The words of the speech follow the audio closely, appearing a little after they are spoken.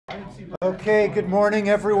Okay, good morning,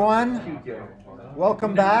 everyone.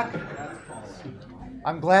 Welcome back.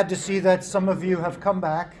 I'm glad to see that some of you have come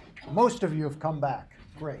back. Most of you have come back.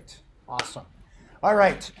 Great. Awesome. All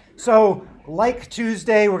right. So, like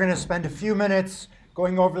Tuesday, we're going to spend a few minutes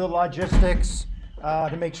going over the logistics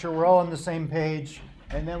to make sure we're all on the same page.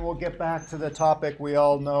 And then we'll get back to the topic we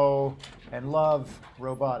all know and love,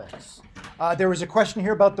 robotics. There was a question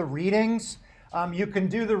here about the readings. You can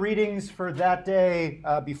do the readings for that day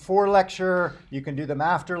before lecture. You can do them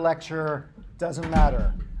after lecture. Doesn't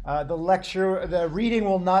matter. The reading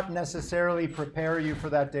will not necessarily prepare you for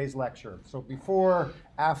that day's lecture. So before,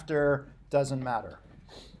 after, doesn't matter.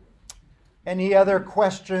 Any other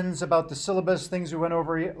questions about the syllabus, things we went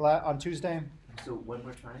over on Tuesday? So when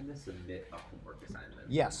we're trying to submit a homework assignment,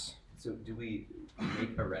 yes. So do we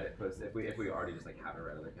make a Reddit post if we already just have a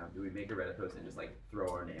Reddit account? Do we make a Reddit post and just throw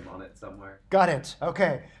our name on it somewhere? Got it.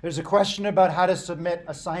 Okay. There's a question about how to submit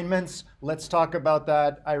assignments. Let's talk about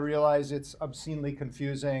that. I realize it's obscenely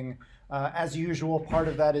confusing. As usual, part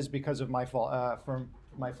of that is because of my fault.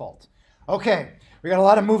 My fault. Okay. We got a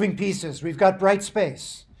lot of moving pieces. We've got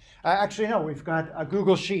Brightspace. Actually, no. We've got a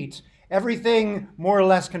Google Sheet. Everything more or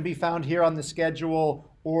less can be found here on the schedule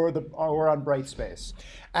or on Brightspace.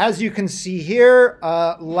 As you can see here,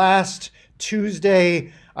 last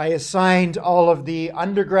Tuesday, I assigned all of the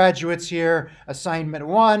undergraduates here assignment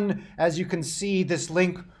 1. As you can see, this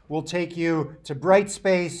link will take you to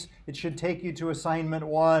Brightspace. It should take you to assignment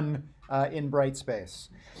 1 in Brightspace.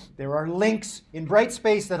 There are links in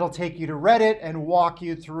Brightspace that'll take you to Reddit and walk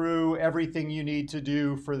you through everything you need to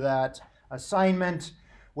do for that assignment.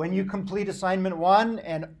 When you complete assignment 1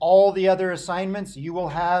 and all the other assignments, you will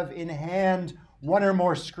have in hand 1 or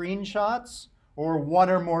more screenshots or 1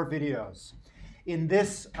 or more videos. In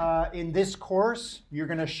this course, you're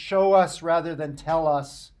going to show us rather than tell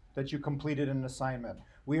us that you completed an assignment.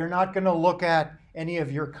 We are not going to look at any of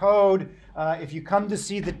your code. If you come to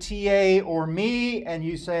see the TA or me and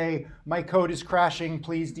you say, my code is crashing,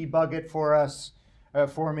 please debug it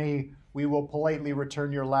for me, we will politely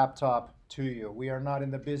return your laptop to you. We are not in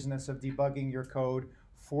the business of debugging your code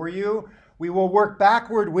for you. We will work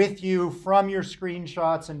backward with you from your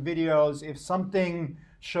screenshots and videos if something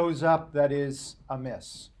shows up that is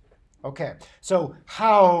amiss. Okay, so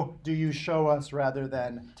how do you show us rather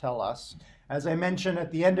than tell us? As I mentioned,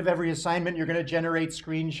 at the end of every assignment, you're going to generate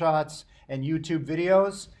screenshots and YouTube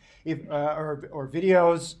videos or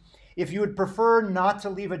videos. If you would prefer not to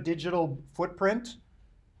leave a digital footprint,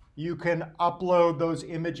 you can upload those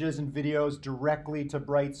images and videos directly to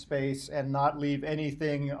Brightspace and not leave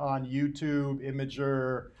anything on YouTube,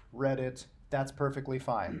 Imager, Reddit. That's perfectly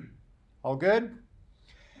fine. All good?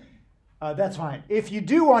 That's fine. If you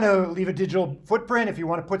do want to leave a digital footprint, if you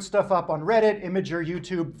want to put stuff up on Reddit, Imager,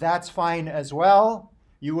 YouTube, that's fine as well.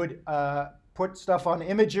 You would put stuff on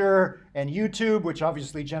Imager and YouTube, which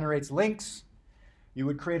obviously generates links. You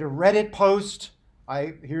would create a Reddit post.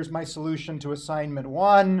 Here's my solution to assignment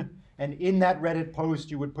 1. And in that Reddit post,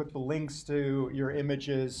 you would put the links to your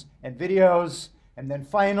images and videos. And then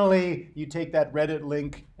finally, you take that Reddit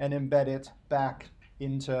link and embed it back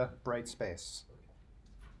into Brightspace.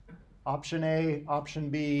 Option A, option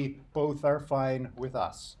B, both are fine with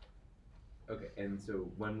us. Okay, and so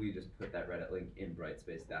when we just put that Reddit link in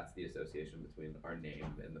Brightspace, that's the association between our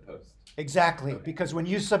name and the post? Exactly, okay. Because when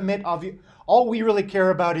you submit, all we really care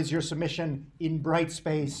about is your submission in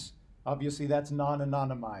Brightspace. Obviously, that's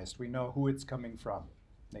non-anonymized. We know who it's coming from.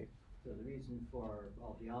 Nate. So the reason for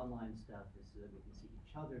all the online stuff is so that we can see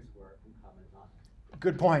each other's work and comment on it.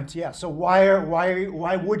 Good point. Yeah. So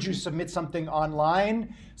why would you submit something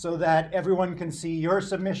online so that everyone can see your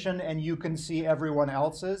submission and you can see everyone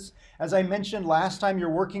else's? As I mentioned last time, you're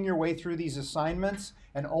working your way through these assignments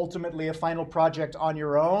and ultimately a final project on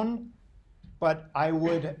your own. But I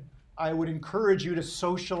would encourage you to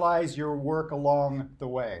socialize your work along the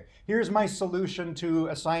way. Here's my solution to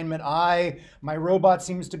assignment I. My robot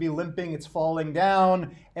seems to be limping. It's falling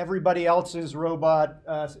down. Everybody else's robot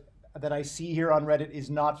that I see here on Reddit is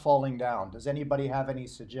not falling down. Does anybody have any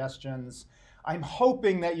suggestions? I'm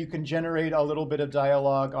hoping that you can generate a little bit of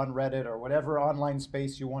dialogue on Reddit or whatever online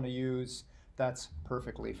space you want to use. That's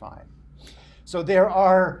perfectly fine. So there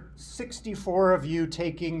are 64 of you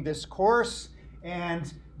taking this course,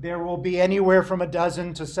 and there will be anywhere from a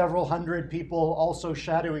dozen to several hundred people also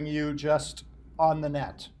shadowing you just on the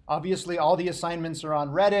net. Obviously, all the assignments are on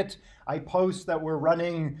Reddit. I post that we're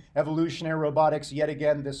running Evolutionary Robotics yet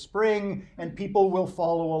again this spring, and people will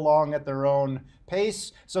follow along at their own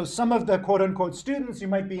pace. So some of the quote-unquote students you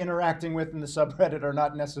might be interacting with in the subreddit are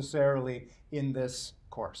not necessarily in this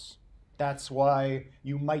course. That's why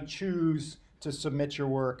you might choose to submit your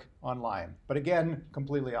work online. But again,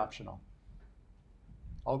 completely optional.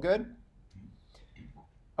 All good?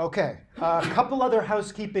 Okay, a couple other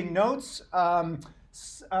housekeeping notes.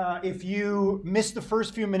 If you missed the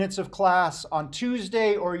first few minutes of class on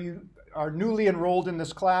Tuesday, or you are newly enrolled in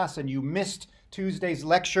this class and you missed Tuesday's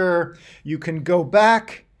lecture, you can go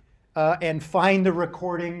back and find the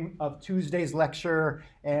recording of Tuesday's lecture,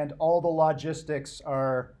 and all the logistics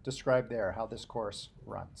are described there, how this course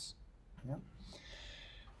runs. Yeah.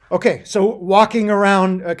 Okay, so walking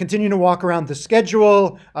around, continuing to walk around the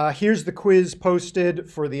schedule. Here's the quiz posted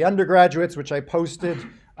for the undergraduates, which I posted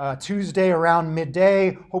Tuesday around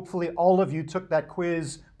midday. Hopefully all of you took that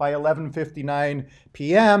quiz by 11:59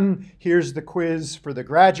 p.m. Here's the quiz for the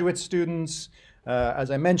graduate students. As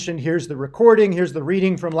I mentioned, here's the recording, here's the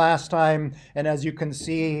reading from last time, and as you can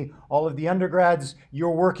see, all of the undergrads, you're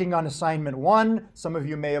working on assignment 1. Some of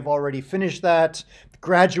you may have already finished that. The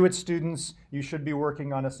graduate students, you should be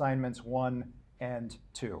working on assignments 1 and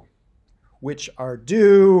 2, which are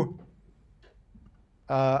due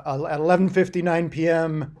at 11:59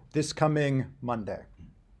 p.m. this coming Monday.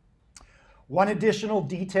 One additional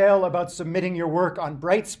detail about submitting your work on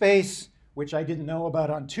Brightspace, which I didn't know about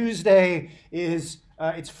on Tuesday, is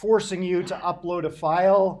it's forcing you to upload a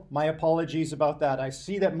file. My apologies about that. I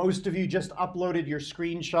see that most of you just uploaded your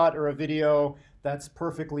screenshot or a video. That's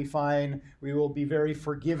perfectly fine. We will be very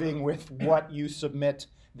forgiving with what you submit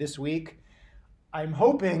this week. I'm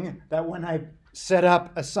hoping that when I set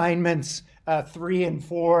up assignments 3 and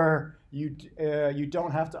 4, you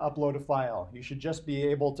don't have to upload a file. You should just be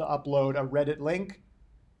able to upload a Reddit link,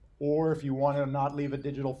 or if you want to not leave a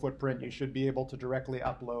digital footprint, you should be able to directly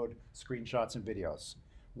upload screenshots and videos.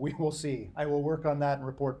 We will see. I will work on that and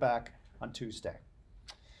report back on Tuesday.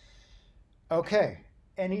 Okay,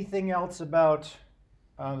 anything else about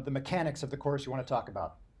the mechanics of the course you want to talk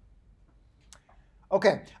about?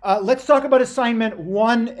 Okay, let's talk about assignment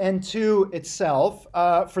 1 and 2 itself.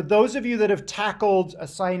 For those of you that have tackled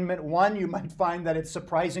assignment 1, you might find that it's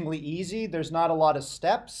surprisingly easy. There's not a lot of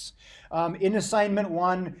steps. In assignment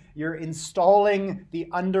 1, you're installing the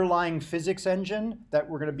underlying physics engine that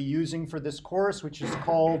we're going to be using for this course, which is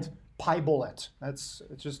called PyBullet. It's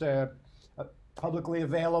just a publicly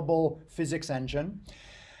available physics engine.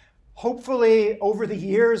 Hopefully, over the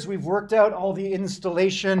years, we've worked out all the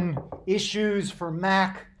installation issues for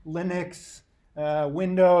Mac, Linux,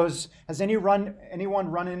 Windows. Has anyone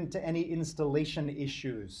run into any installation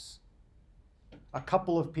issues? A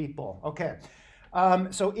couple of people. Okay.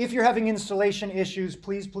 So if you're having installation issues,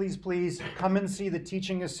 please, please, please come and see the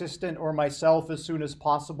teaching assistant or myself as soon as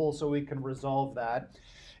possible so we can resolve that.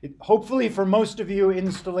 Hopefully, for most of you,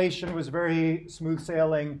 installation was very smooth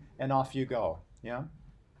sailing and off you go. Yeah?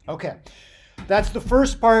 Okay, that's the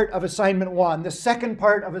first part of assignment 1. The second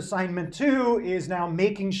part of assignment 2 is now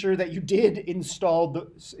making sure that you did install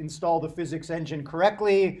the physics engine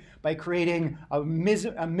correctly by creating a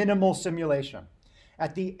minimal simulation.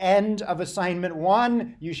 At the end of assignment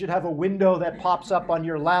 1, you should have a window that pops up on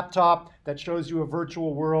your laptop that shows you a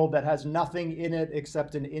virtual world that has nothing in it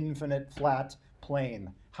except an infinite flat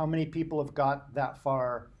plane. How many people have got that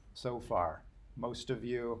far so far? Most of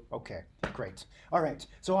you. Okay, great. All right,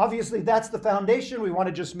 so obviously that's the foundation. We want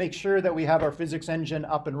to just make sure that we have our physics engine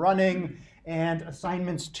up and running. And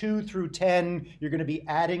assignments 2 through 10, you're going to be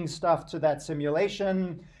adding stuff to that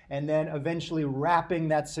simulation and then eventually wrapping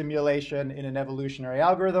that simulation in an evolutionary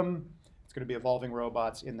algorithm. It's going to be evolving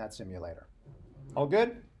robots in that simulator. All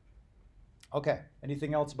good? Okay,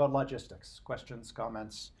 anything else about logistics? Questions,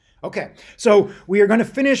 comments? Okay, so we are going to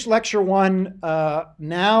finish lecture 1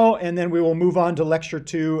 now, and then we will move on to lecture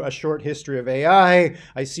 2, a short history of AI.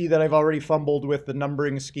 I see that I've already fumbled with the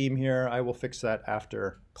numbering scheme here. I will fix that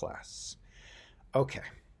after class. Okay,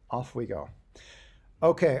 off we go.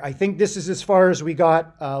 Okay, I think this is as far as we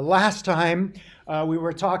got last time. We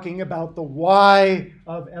were talking about the why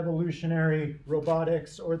of evolutionary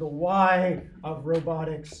robotics, or the why of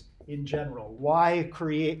robotics in general. Why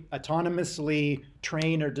create autonomously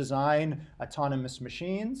train or design autonomous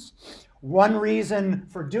machines? One reason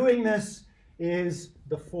for doing this is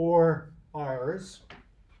the 4 R's.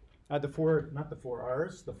 Not the 4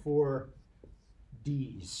 R's, the 4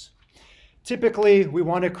 D's. Typically, we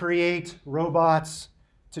want to create robots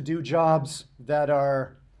to do jobs that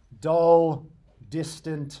are dull,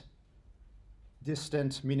 distant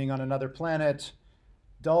meaning on another planet,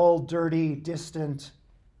 dull, dirty, distant,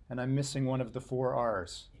 and I'm missing one of the 4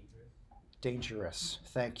 R's. Dangerous.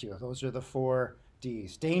 Thank you. Those are the 4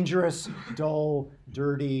 D's. Dangerous, dull,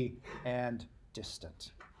 dirty, and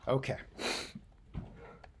distant. Okay.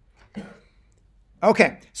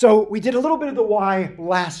 Okay, so we did a little bit of the why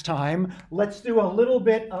last time. Let's do a little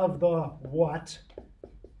bit of the what.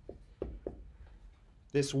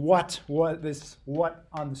 This what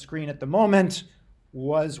on the screen at the moment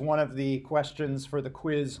was one of the questions for the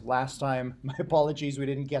quiz last time. My apologies, we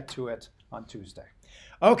didn't get to it on Tuesday.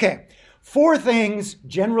 Okay, 4 things,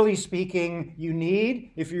 generally speaking, you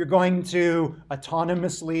need if you're going to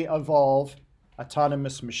autonomously evolve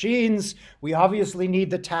autonomous machines. We obviously need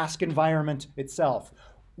the task environment itself.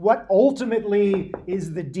 What ultimately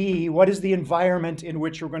is the D? What is the environment in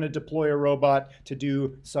which we're going to deploy a robot to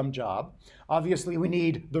do some job? Obviously, we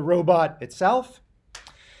need the robot itself.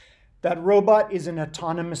 That robot is an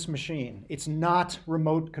autonomous machine. It's not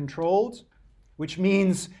remote controlled, which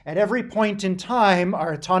means at every point in time,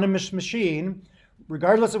 our autonomous machine,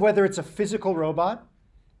 regardless of whether it's a physical robot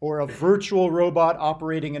or a virtual robot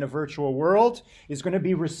operating in a virtual world, is going to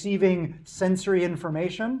be receiving sensory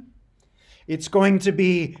information. It's going to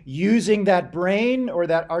be using that brain or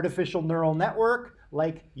that artificial neural network,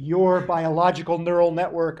 like your biological neural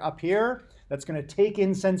network up here, that's going to take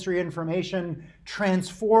in sensory information,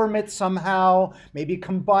 transform it somehow, maybe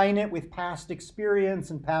combine it with past experience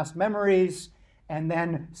and past memories, and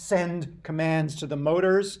then send commands to the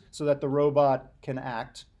motors so that the robot can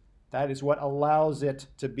act. That is what allows it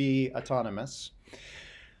to be autonomous.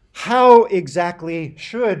 How exactly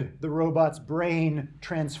should the robot's brain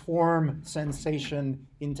transform sensation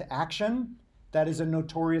into action? That is a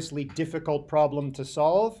notoriously difficult problem to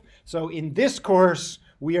solve. So in this course,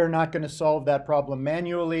 we are not going to solve that problem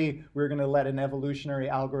manually. We're going to let an evolutionary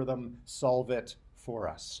algorithm solve it for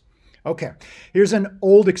us. Okay, here's an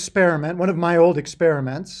old experiment, one of my old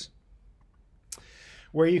experiments,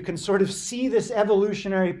 where you can sort of see this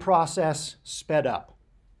evolutionary process sped up.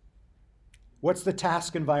 What's the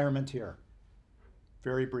task environment here?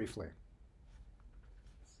 Very briefly.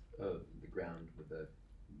 The ground with a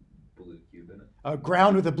blue cube in it. A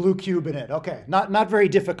ground with a blue cube in it. Okay, not very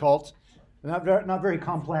difficult, not very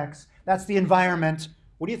complex. That's the environment.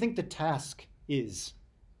 What do you think the task is?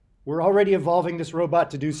 We're already evolving this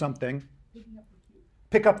robot to do something.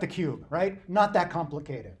 Pick up the cube, right? Not that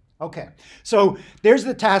complicated. Okay, so there's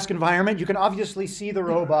the task environment. You can obviously see the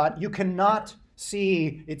robot. You cannot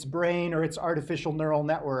see its brain or its artificial neural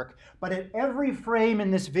network. But at every frame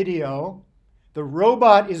in this video, the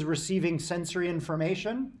robot is receiving sensory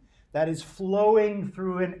information that is flowing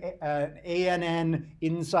through an ANN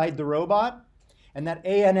inside the robot. And that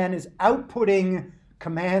ANN is outputting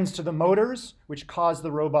commands to the motors, which cause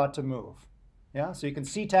the robot to move. Yeah, so you can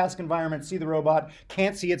see task environment, see the robot,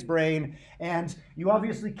 can't see its brain, and you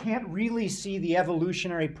obviously can't really see the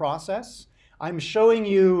evolutionary process. I'm showing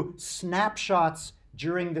you snapshots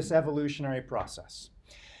during this evolutionary process.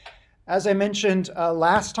 As I mentioned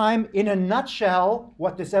last time, in a nutshell,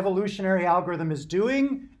 what this evolutionary algorithm is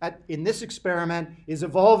doing in this experiment is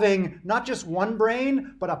evolving not just one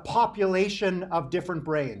brain, but a population of different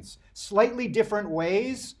brains, slightly different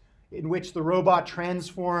ways in which the robot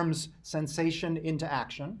transforms sensation into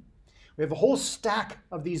action. We have a whole stack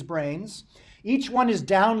of these brains. Each one is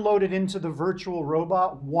downloaded into the virtual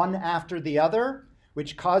robot one after the other,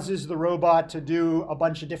 which causes the robot to do a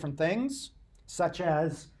bunch of different things, such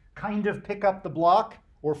as kind of pick up the block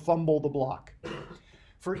or fumble the block.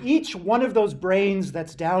 For each one of those brains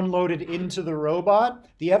that's downloaded into the robot,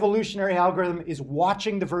 the evolutionary algorithm is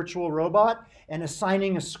watching the virtual robot and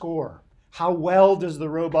assigning a score. How well does the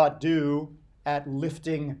robot do at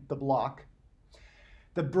lifting the block?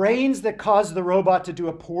 The brains that cause the robot to do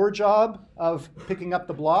a poor job of picking up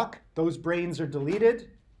the block, those brains are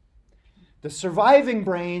deleted. The surviving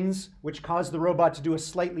brains, which cause the robot to do a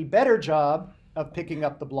slightly better job of picking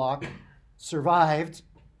up the block, survived.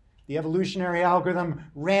 The evolutionary algorithm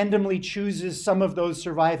randomly chooses some of those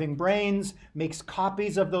surviving brains, makes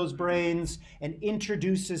copies of those brains, and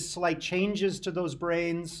introduces slight changes to those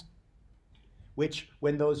brains, which,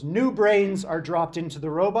 when those new brains are dropped into the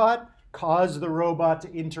robot, cause the robot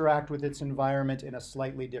to interact with its environment in a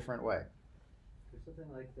slightly different way. For something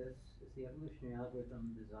like this, is the evolutionary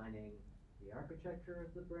algorithm designing the architecture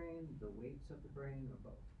of the brain, the weights of the brain, or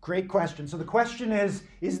both? Great question. So the question is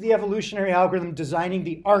the evolutionary algorithm designing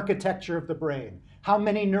the architecture of the brain? How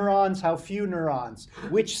many neurons, how few neurons?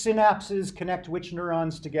 Which synapses connect which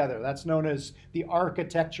neurons together? That's known as the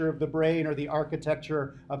architecture of the brain or the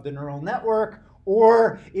architecture of the neural network.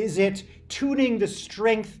 Or is it tuning the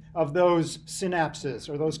strength of those synapses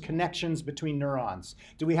or those connections between neurons?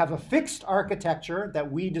 Do we have a fixed architecture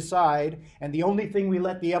that we decide, and the only thing we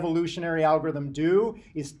let the evolutionary algorithm do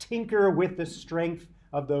is tinker with the strength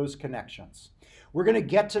of those connections? We're going to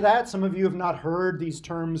get to that. Some of you have not heard these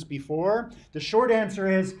terms before. The short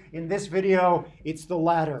answer is, in this video, it's the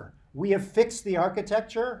latter. We have fixed the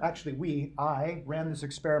architecture. Actually, I ran this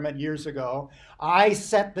experiment years ago. I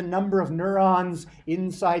set the number of neurons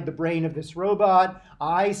inside the brain of this robot.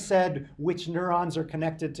 I said which neurons are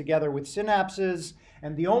connected together with synapses.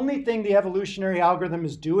 And the only thing the evolutionary algorithm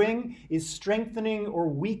is doing is strengthening or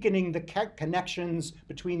weakening the connections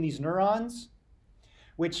between these neurons,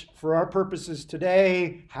 which for our purposes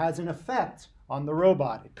today has an effect on the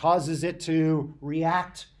robot. It causes it to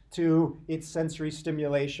react to its sensory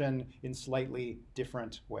stimulation in slightly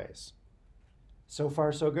different ways. So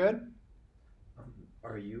far, so good?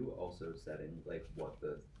 Are you also setting like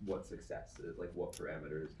what success is, like what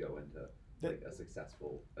parameters go into like a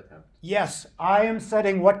successful attempt? Yes, I am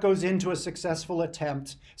setting what goes into a successful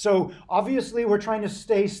attempt. So obviously we're trying to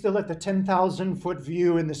stay still at the 10,000-foot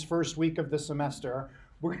view in this first week of the semester.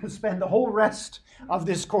 We're going to spend the whole rest of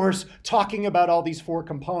this course talking about all these four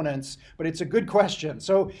components, but it's a good question.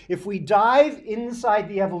 So if we dive inside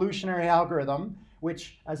the evolutionary algorithm,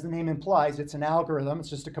 which, as the name implies, it's an algorithm,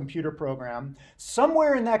 it's just a computer program,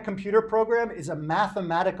 somewhere in that computer program is a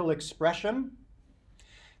mathematical expression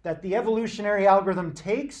that the evolutionary algorithm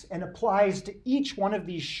takes and applies to each one of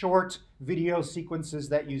these short video sequences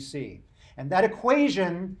that you see. And that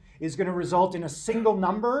equation is going to result in a single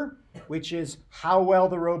number, which is how well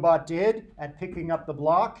the robot did at picking up the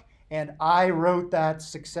block. And I wrote that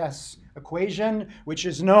success equation, which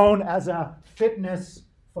is known as a fitness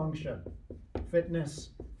function.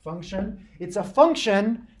 Fitness function. It's a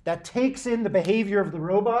function that takes in the behavior of the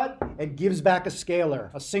robot and gives back a scalar,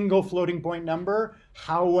 a single floating point number.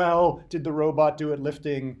 How well did the robot do at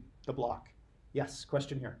lifting the block? Yes,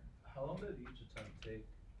 question here. How long did each attempt take?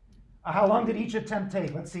 How long did each attempt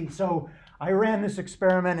take? Let's see. So I ran this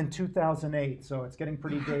experiment in 2008, so it's getting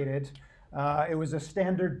pretty dated. It was a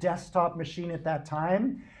standard desktop machine at that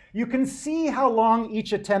time. You can see how long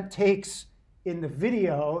each attempt takes in the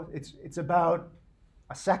video. It's about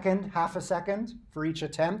a second, half a second for each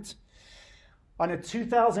attempt. On a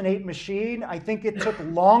 2008 machine, I think it took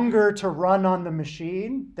longer to run on the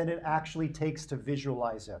machine than it actually takes to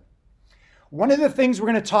visualize it. One of the things we're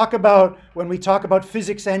going to talk about when we talk about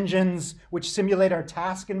physics engines which simulate our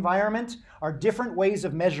task environment are different ways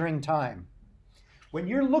of measuring time. When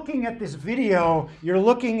you're looking at this video, you're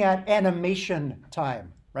looking at animation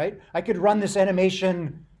time, right? I could run this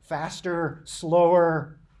animation faster,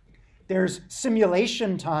 slower. There's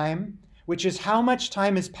simulation time, which is how much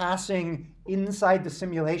time is passing inside the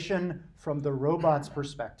simulation from the robot's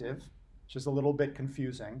perspective, which is a little bit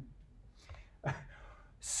confusing.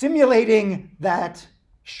 Simulating that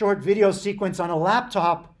short video sequence on a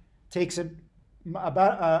laptop takes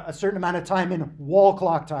about a certain amount of time in wall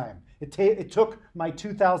clock time. It took my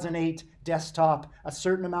 2008 desktop a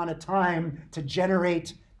certain amount of time to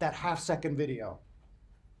generate that half-second video.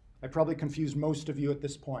 I probably confused most of you at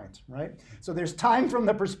this point, right? So there's time from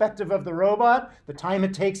the perspective of the robot, the time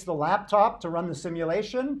it takes the laptop to run the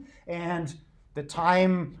simulation, and the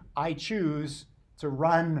time I choose to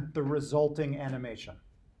run the resulting animation.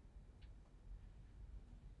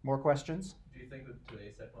 More questions? Do you think with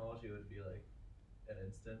today's technology it would be like an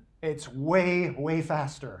instant? It's way, way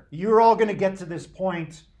faster. You're all going to get to this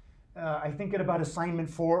point, I think at about assignment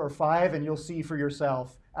 4 or 5, and you'll see for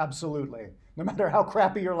yourself, absolutely. No matter how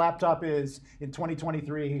crappy your laptop is in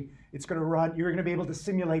 2023, it's going to run, you're going to be able to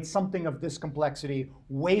simulate something of this complexity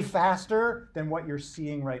way faster than what you're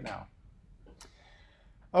seeing right now.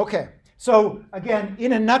 Okay, so again,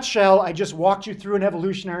 in a nutshell, I just walked you through an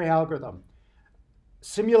evolutionary algorithm.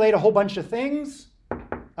 Simulate a whole bunch of things,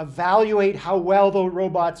 evaluate how well the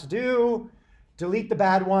robots do, delete the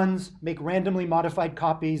bad ones, make randomly modified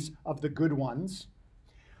copies of the good ones.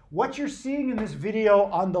 What you're seeing in this video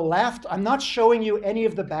on the left, I'm not showing you any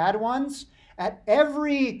of the bad ones. At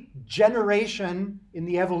every generation in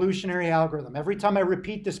the evolutionary algorithm, every time I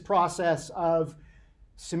repeat this process of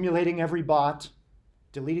simulating every bot,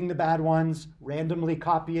 deleting the bad ones, randomly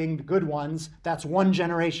copying the good ones, that's one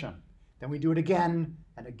generation. Then we do it again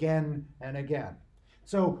and again and again.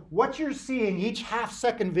 So what you're seeing, each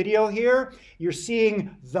half-second video here, you're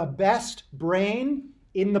seeing the best brain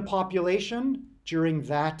in the population during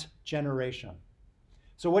that generation.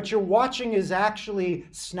 So what you're watching is actually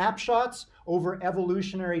snapshots over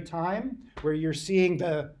evolutionary time, where you're seeing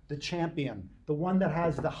the champion, the one that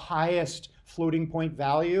has the highest floating point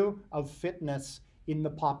value of fitness in the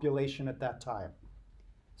population at that time.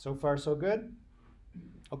 So far, so good?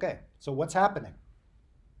 Okay, so what's happening?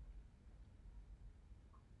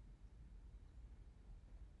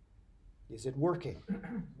 Is it working?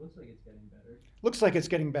 Looks like it's getting better. Looks like it's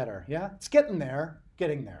getting better, yeah? It's getting there,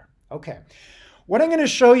 getting there. Okay. What I'm going to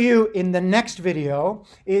show you in the next video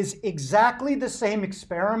is exactly the same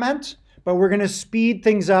experiment, but we're going to speed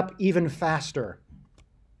things up even faster.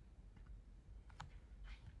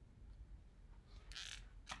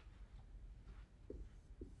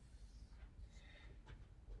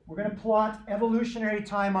 We're going to plot evolutionary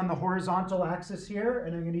time on the horizontal axis here,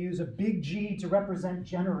 and I'm going to use a big G to represent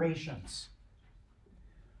generations.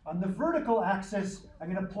 On the vertical axis,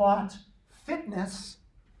 I'm going to plot fitness,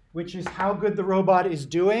 which is how good the robot is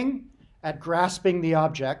doing at grasping the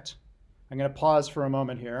object. I'm going to pause for a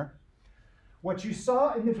moment here. What you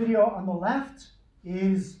saw in the video on the left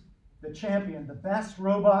is the champion, the best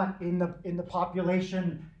robot in the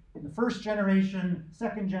population in the first generation,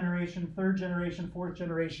 second generation, third generation, fourth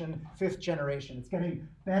generation, fifth generation. It's getting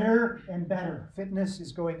better and better. Fitness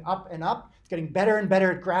is going up and up. It's getting better and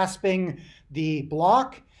better at grasping the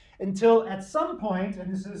block until at some point,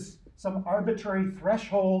 and this is some arbitrary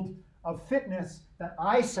threshold of fitness that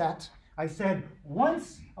I set, I said,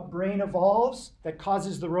 once a brain evolves that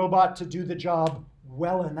causes the robot to do the job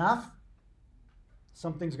well enough,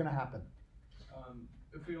 something's going to happen.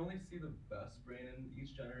 If we only see the best brain in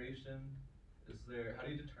each generation, how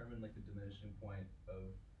do you determine like the diminishing point of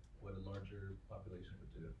what a larger population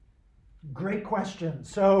would do? Great question.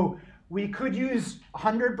 So we could use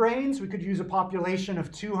 100 brains. We could use a population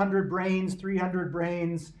of 200 brains, 300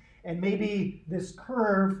 brains, and maybe this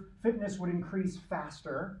curve, fitness would increase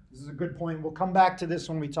faster. This is a good point. We'll come back to this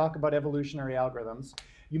when we talk about evolutionary algorithms.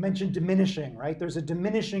 You mentioned diminishing, right? There's a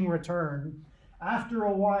diminishing return. After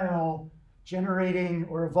a while, generating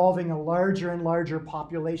or evolving a larger and larger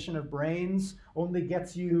population of brains only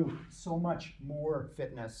gets you so much more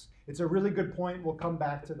fitness. It's a really good point. We'll come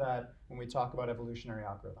back to that when we talk about evolutionary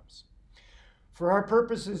algorithms. For our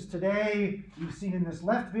purposes today, you've seen in this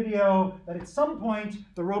left video that at some point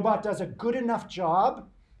the robot does a good enough job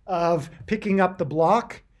of picking up the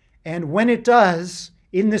block, and when it does,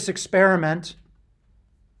 in this experiment,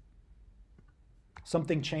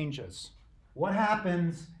 something changes. What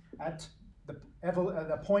happens at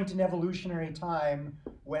the point in evolutionary time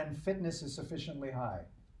when fitness is sufficiently high?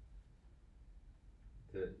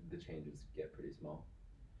 The changes get pretty small.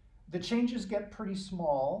 The changes get pretty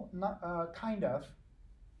small, not kind of.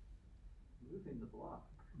 Moving the block.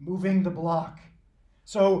 Moving the block.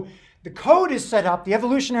 So the code is set up, the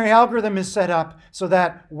evolutionary algorithm is set up so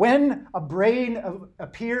that when a brain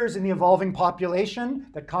appears in the evolving population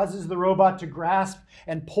that causes the robot to grasp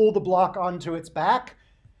and pull the block onto its back,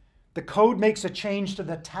 the code makes a change to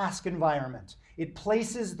the task environment. It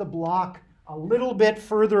places the block a little bit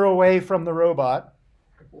further away from the robot.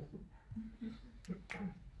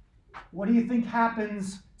 What do you think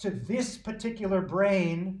happens to this particular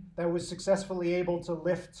brain that was successfully able to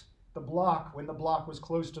lift the block when the block was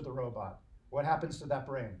close to the robot? What happens to that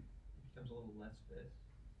brain? It becomes a little less fit.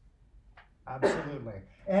 Absolutely.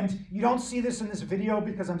 And you don't see this in this video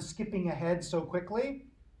because I'm skipping ahead so quickly.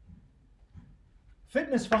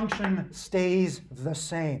 Fitness function stays the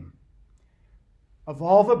same.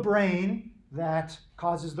 Evolve a brain that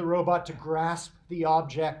causes the robot to grasp the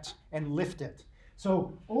object and lift it.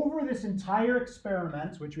 So over this entire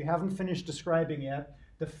experiment, which we haven't finished describing yet,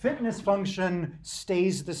 the fitness function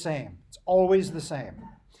stays the same. It's always the same.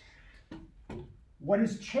 What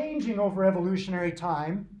is changing over evolutionary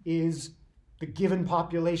time is the given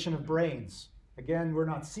population of brains. Again, we're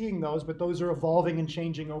not seeing those, but those are evolving and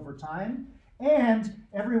changing over time. And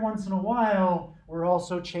every once in a while, we're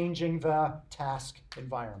also changing the task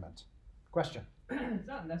environment. Question? It's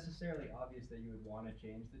not necessarily obvious that you would want to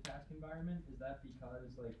change the task environment. Is that because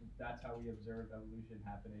like that's how we observe evolution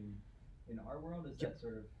happening in our world? Is that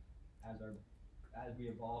sort of as we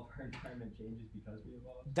evolve, our environment changes because we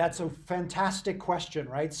evolve? That's a fantastic question,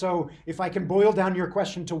 right? So if I can boil down your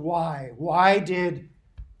question to why did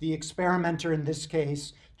the experimenter in this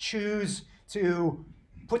case choose to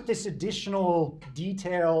put this additional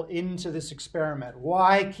detail into this experiment?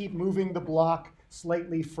 Why keep moving the block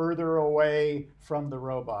slightly further away from the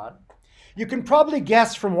robot? You can probably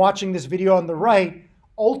guess from watching this video on the right,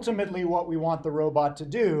 ultimately what we want the robot to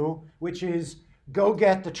do, which is go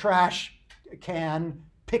get the trash can,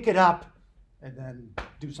 pick it up, and then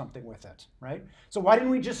do something with it, right? So why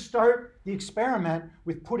didn't we just start the experiment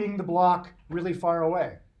with putting the block really far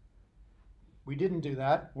away? We didn't do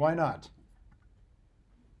that. Why not?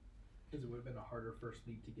 Because it would have been a harder first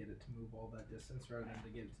leap to get it to move all that distance rather than to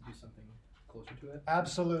get it to do something closer to it.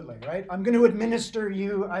 Absolutely, right? I'm going to administer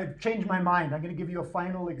you, I've changed my mind. I'm going to give you a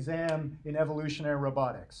final exam in evolutionary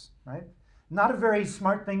robotics, right? Not a very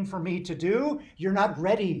smart thing for me to do. You're not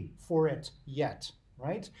ready for it yet,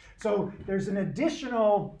 right? So there's an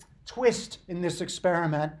additional twist in this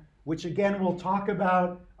experiment, which again we'll talk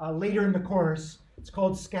about later in the course. It's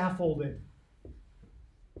called scaffolding.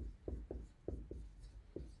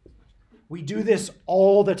 We do this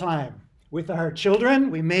all the time. With our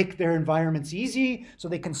children, we make their environments easy so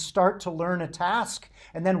they can start to learn a task.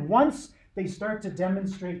 And then once they start to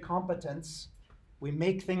demonstrate competence, we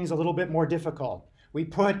make things a little bit more difficult. We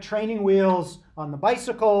put training wheels on the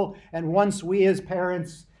bicycle, and once we as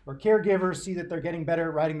parents or caregivers see that they're getting better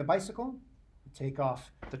at riding the bicycle, we take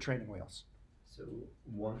off the training wheels. So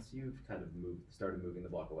once you've kind of started moving the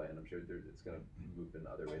block away, and I'm sure it's going to move in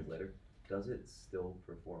other ways later, does it still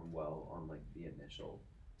perform well on like the initial?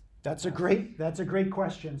 That's a great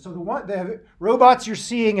question. So the robots you're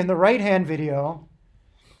seeing in the right-hand video,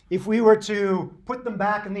 if we were to put them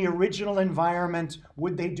back in the original environment,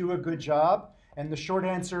 would they do a good job? And the short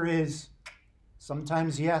answer is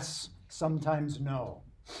sometimes yes, sometimes no.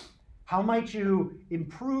 How might you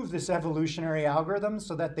improve this evolutionary algorithm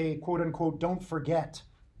so that they, quote unquote, don't forget?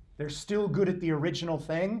 They're still good at the original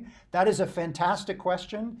thing. That is a fantastic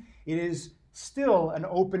question. It is still an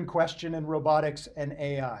open question in robotics and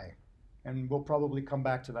AI. And we'll probably come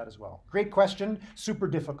back to that as well. Great question, super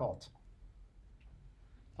difficult.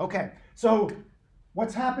 Okay, so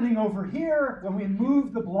what's happening over here when we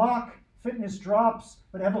move the block? Fitness drops,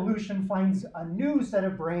 but evolution finds a new set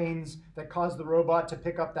of brains that cause the robot to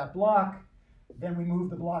pick up that block. Then we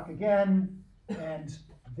move the block again, and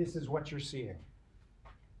this is what you're seeing.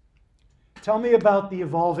 Tell me about the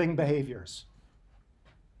evolving behaviors.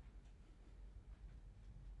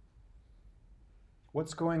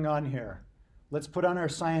 What's going on here? Let's put on our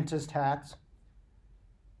scientist hat.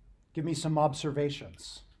 Give me some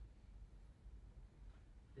observations.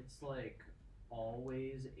 It's like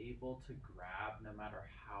always able to grab no matter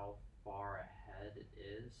how far ahead it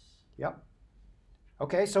is. Yep.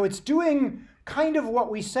 Okay, so it's doing kind of what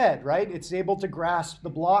we said, right? It's able to grasp the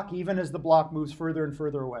block even as the block moves further and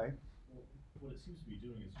further away. Well, what it seems to be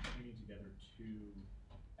doing is bringing together two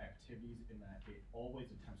activities in that it always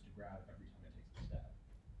attempts to grab every time it takes a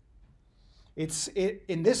step.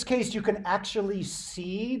 In this case, you can actually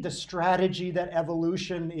see the strategy that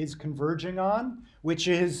evolution is converging on, which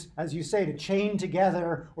is, as you say, to chain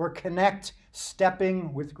together or connect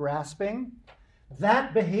stepping with grasping.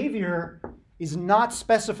 That behavior is not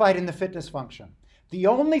specified in the fitness function. The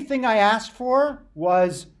only thing I asked for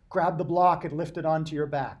was grab the block and lift it onto your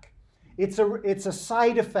back. It's a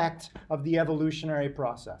side effect of the evolutionary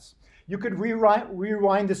process. You could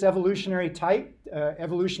rewind this evolutionary tape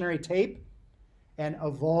and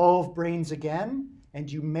evolve brains again,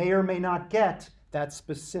 and you may or may not get that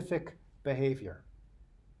specific behavior.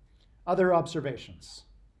 Other observations?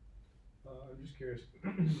 I'm just curious,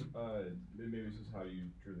 maybe this is how you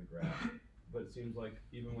drew the graph, but it seems like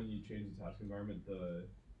even when you change the task environment, the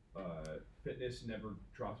fitness never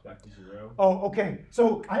drops back to 0. Oh, okay.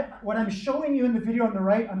 So what I'm showing you in the video on the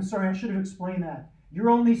right, I'm sorry, I should have explained that. You're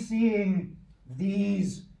only seeing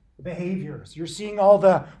these behaviors. You're seeing all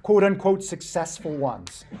the quote-unquote successful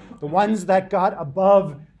ones, the ones that got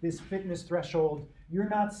above this fitness threshold. You're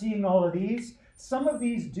not seeing all of these. Some of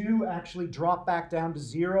these do actually drop back down to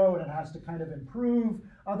 0, and it has to kind of improve.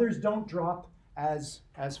 Others don't drop as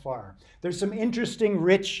far. There's some interesting,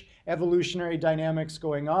 rich evolutionary dynamics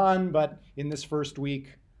going on, but in this first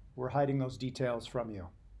week, we're hiding those details from you.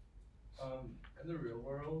 In the real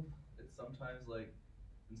world, it's sometimes like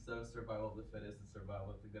instead of survival of the fittest, it's survival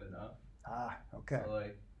of the good enough. Ah, okay. So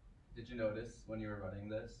like, did you notice when you were running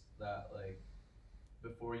this that like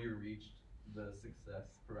before you reached the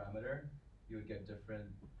success parameter, you would get different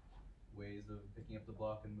ways of picking up the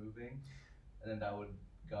block and moving, and then that would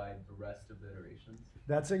guide the rest of the iterations?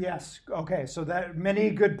 That's a yes. Okay, so that many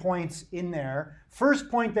good points in there. First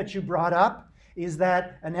point that you brought up is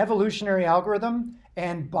that an evolutionary algorithm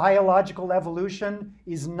and biological evolution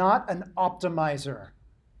is not an optimizer.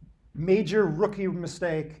 Major rookie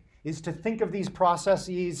mistake is to think of these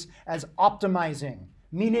processes as optimizing,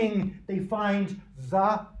 meaning they find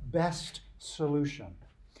the best solution.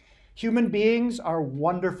 Human beings are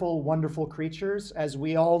wonderful, wonderful creatures. As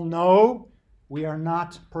we all know, we are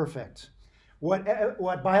not perfect.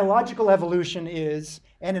 What biological evolution is,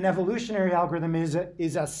 and an evolutionary algorithm is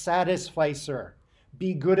a satisficer.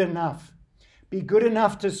 Be good enough. Be good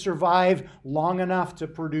enough to survive long enough to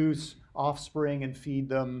produce offspring and feed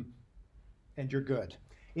them, and you're good.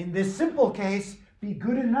 In this simple case, be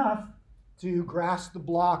good enough to grasp the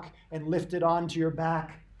block and lift it onto your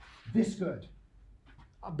back this good.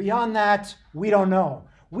 Beyond that, we don't know.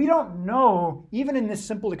 We don't know, even in this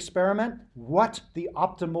simple experiment, what the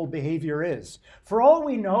optimal behavior is. For all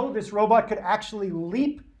we know, this robot could actually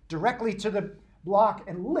leap directly to the block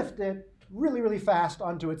and lift it really, really fast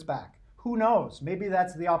onto its back. Who knows? Maybe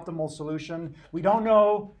that's the optimal solution. We don't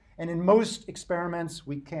know, and in most experiments,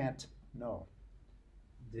 we can't know.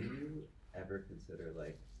 Did you ever consider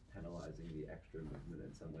like penalizing the extra movement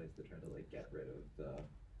in some ways to try to like get rid of the,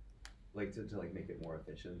 like to like make it more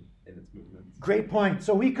efficient in its movements? Great point.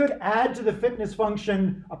 So we could add to the fitness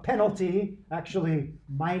function a penalty, actually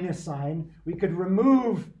minus sign. We could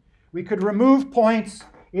remove points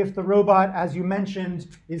if the robot, as you mentioned,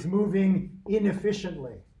 is moving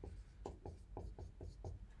inefficiently.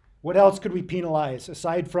 What else could we penalize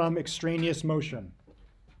aside from extraneous motion?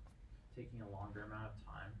 Taking a longer amount of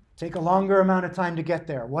time. Take a longer amount of time to get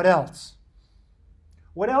there. What else?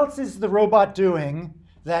 What else is the robot doing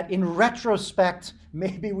that in retrospect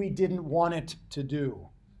maybe we didn't want it to do?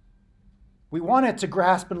 We want it to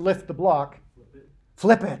grasp and lift the block.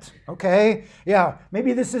 Flip it, okay? Yeah,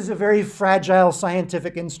 maybe this is a very fragile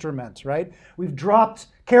scientific instrument, right? We've dropped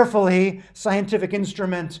carefully scientific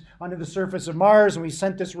instrument onto the surface of Mars, and we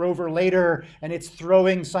sent this rover later, and it's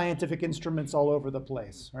throwing scientific instruments all over the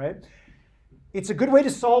place, right? It's a good way to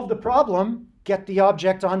solve the problem, get the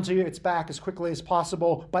object onto its back as quickly as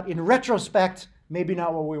possible, but in retrospect, maybe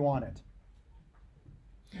not what we wanted.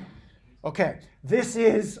 Okay, this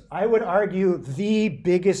is, I would argue, the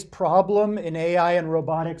biggest problem in AI and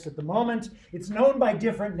robotics at the moment. It's known by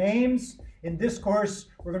different names. In this course,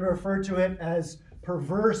 we're going to refer to it as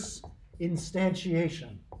perverse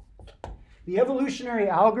instantiation. The evolutionary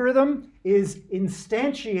algorithm is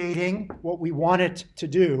instantiating what we want it to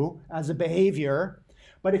do as a behavior,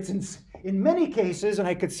 but it's in many cases, and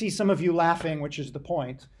I could see some of you laughing, which is the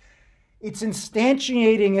point, it's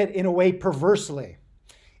instantiating it in a way perversely.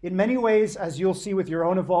 In many ways, as you'll see with your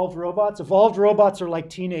own evolved robots are like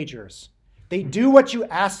teenagers. They do what you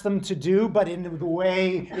ask them to do, but in the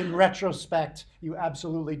way, in retrospect, you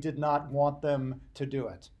absolutely did not want them to do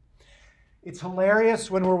it. It's hilarious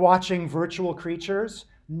when we're watching virtual creatures,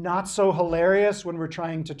 not so hilarious when we're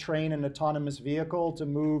trying to train an autonomous vehicle to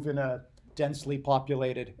move in a densely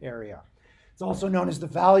populated area. It's also known as the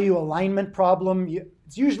value alignment problem.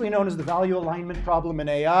 It's usually known as the value alignment problem in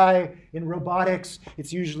AI. In robotics,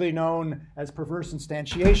 it's usually known as perverse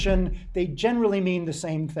instantiation. They generally mean the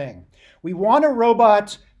same thing. We want a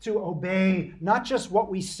robot to obey not just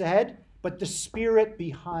what we said, but the spirit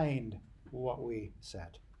behind what we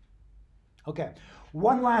said. Okay,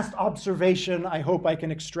 one last observation I hope I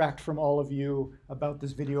can extract from all of you about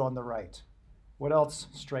this video on the right. What else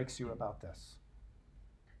strikes you about this?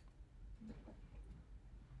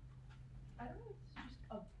 I don't know if it's just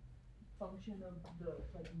a function of the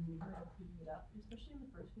movement of picking it up, especially in the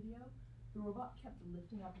first video. The robot kept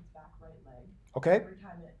lifting up its back right leg every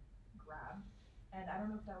time it grabbed, and I don't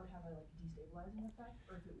know if that would have a destabilizing effect,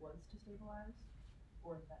 or if it was to stabilize,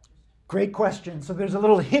 or if that just. Great question. So there's a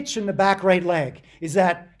little hitch in the back right leg. Is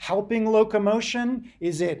that helping locomotion?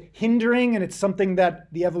 Is it hindering? And it's something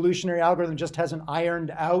that the evolutionary algorithm just hasn't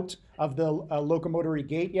ironed out of the locomotory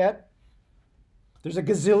gait yet. There's a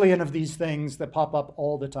gazillion of these things that pop up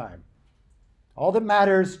all the time. All that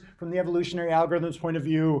matters from the evolutionary algorithm's point of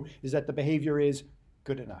view is that the behavior is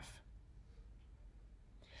good enough.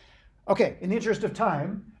 Okay, in the interest of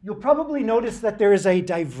time, you'll probably notice that there is a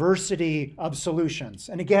diversity of solutions.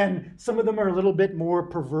 And again, some of them are a little bit more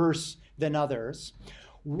perverse than others.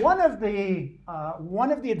 One of the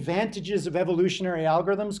advantages of evolutionary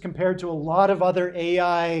algorithms compared to a lot of other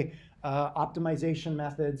AI optimization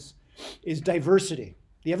methods is diversity.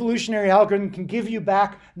 The evolutionary algorithm can give you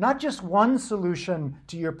back not just one solution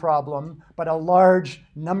to your problem, but a large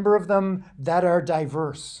number of them that are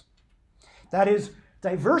diverse. That is,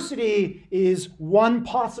 diversity is one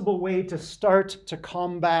possible way to start to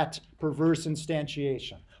combat perverse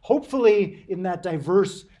instantiation. Hopefully, in that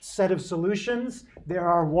diverse set of solutions, there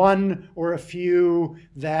are one or a few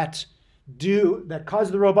that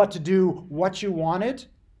cause the robot to do what you wanted,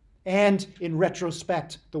 and in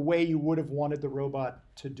retrospect, the way you would have wanted the robot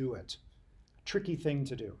to do it. Tricky thing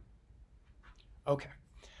to do. Okay,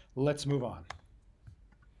 let's move on.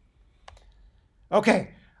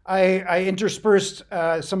 Okay. I interspersed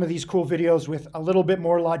some of these cool videos with a little bit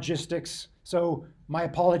more logistics. So my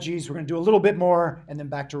apologies. We're going to do a little bit more and then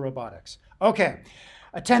back to robotics. Okay.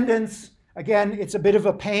 Attendance. Again, it's a bit of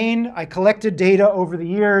a pain. I collected data over the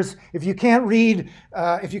years. If you can't read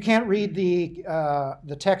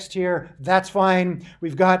the text here, that's fine.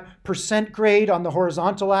 We've got percent grade on the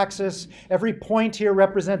horizontal axis. Every point here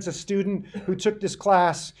represents a student who took this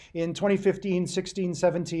class in 2015, 16,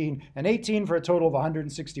 17, and 18 for a total of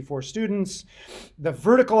 164 students. The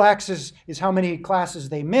vertical axis is how many classes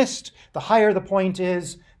they missed. The higher the point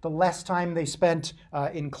is, the less time they spent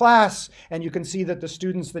in class, and you can see that the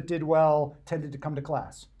students that did well tended to come to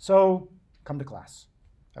class. So come to class.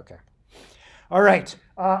 Okay. All right,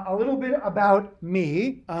 a little bit about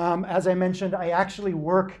me. As I mentioned, I actually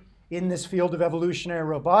work in this field of evolutionary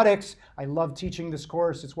robotics. I love teaching this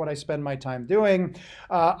course. It's what I spend my time doing.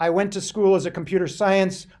 I went to school as a computer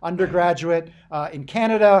science undergraduate in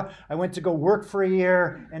Canada. I went to go work for a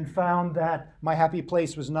year and found that my happy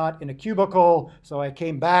place was not in a cubicle, so I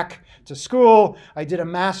came back to school. I did a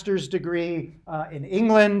master's degree in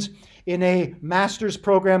England in a master's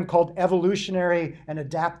program called Evolutionary and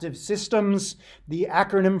Adaptive Systems. The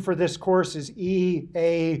acronym for this course is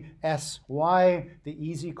EASY, the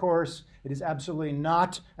easy course. It is absolutely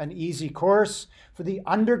not an easy course. For the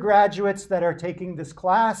undergraduates that are taking this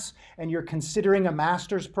class and you're considering a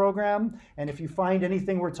master's program, and if you find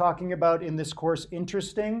anything we're talking about in this course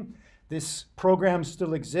interesting, this program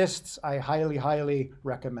still exists. I highly, highly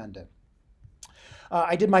recommend it.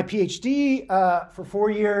 I did my PhD for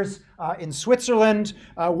 4 years in Switzerland,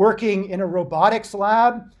 working in a robotics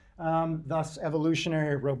lab, thus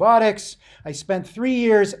evolutionary robotics. I spent 3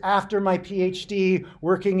 years after my PhD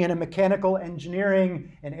working in a mechanical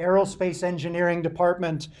engineering and aerospace engineering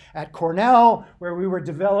department at Cornell, where we were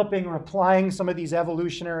developing or applying some of these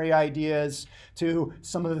evolutionary ideas to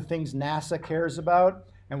some of the things NASA cares about.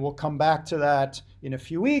 And we'll come back to that in a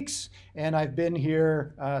few weeks. And I've been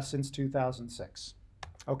here since 2006.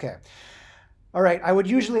 Okay. All right, I would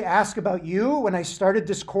usually ask about you. When I started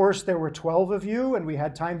this course, there were 12 of you, and we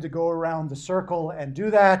had time to go around the circle and do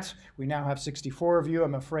that. We now have 64 of you.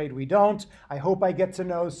 I'm afraid we don't. I hope I get to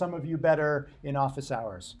know some of you better in office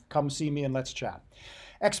hours. Come see me and let's chat.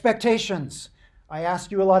 Expectations. I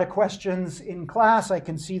ask you a lot of questions in class. I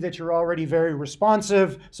can see that you're already very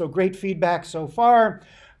responsive, so great feedback so far.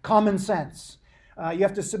 Common sense. You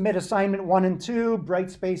have to submit assignment 1 and 2.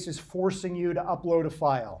 Brightspace is forcing you to upload a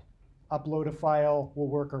file. Upload a file, we'll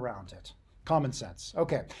work around it. Common sense.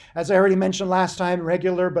 Okay, as I already mentioned last time,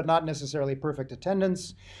 regular but not necessarily perfect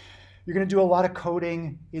attendance. You're going to do a lot of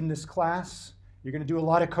coding in this class. You're going to do a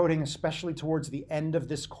lot of coding, especially towards the end of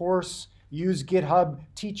this course. Use GitHub,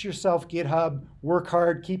 teach yourself GitHub, work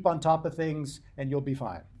hard, keep on top of things, and you'll be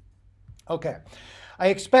fine. Okay. I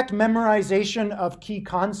expect memorization of key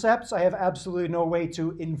concepts. I have absolutely no way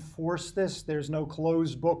to enforce this. There's no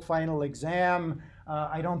closed book final exam.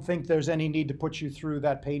 I don't think there's any need to put you through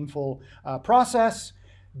that painful process.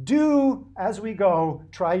 Do, as we go,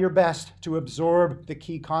 try your best to absorb the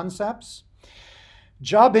key concepts.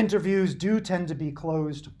 Job interviews do tend to be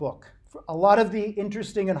closed book. A lot of the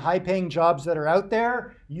interesting and high-paying jobs that are out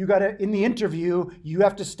there, in the interview, you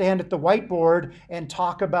have to stand at the whiteboard and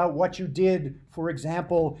talk about what you did, for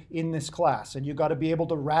example, in this class. And you've got to be able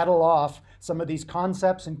to rattle off some of these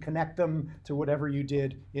concepts and connect them to whatever you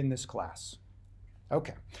did in this class.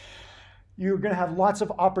 Okay. You're going to have lots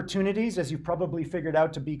of opportunities, as you've probably figured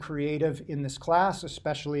out, to be creative in this class,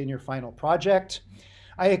 especially in your final project.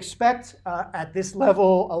 I expect at this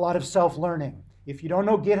level a lot of self-learning. If you don't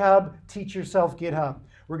know GitHub, teach yourself GitHub.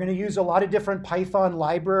 We're going to use a lot of different Python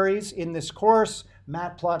libraries in this course: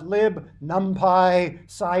 matplotlib, numpy,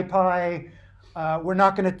 scipy. We're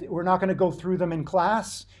not going to go through them in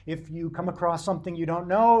class. If you come across something you don't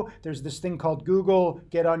know, there's this thing called Google.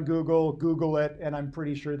 Get on Google, Google it, and I'm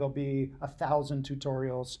pretty sure there'll be 1,000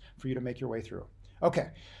 tutorials for you to make your way through. Okay,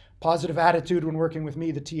 positive attitude when working with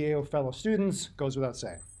me, the TA of fellow students, goes without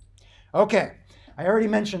saying. Okay, I already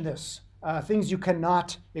mentioned this. Things you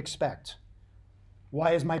cannot expect.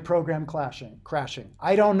 Why is my program crashing?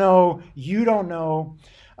 I don't know. You don't know.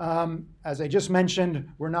 As I just mentioned,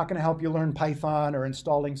 we're not going to help you learn Python or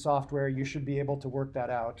installing software. You should be able to work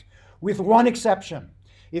that out. With one exception.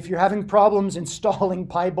 If you're having problems installing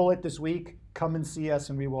PyBullet this week, come and see us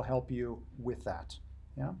and we will help you with that.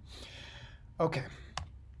 Yeah? Okay.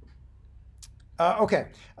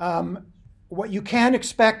 What you can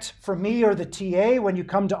expect from me or the TA when you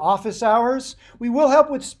come to office hours, we will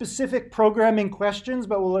help with specific programming questions,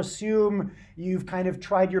 but we'll assume you've kind of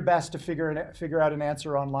tried your best to figure out an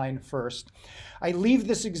answer online first. I leave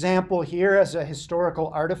this example here as a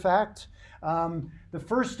historical artifact. The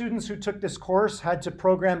first students who took this course had to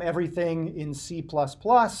program everything in C++.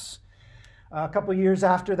 A couple years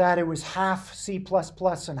after that, it was half C++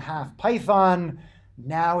 and half Python.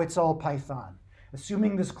 Now it's all Python.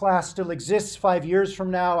 Assuming this class still exists 5 years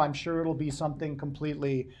from now, I'm sure it'll be something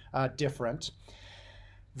completely different.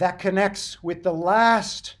 That connects with the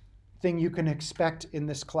last thing you can expect in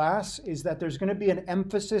this class, is that there's going to be an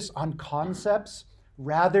emphasis on concepts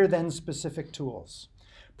rather than specific tools.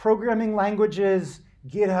 Programming languages,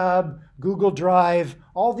 GitHub, Google Drive,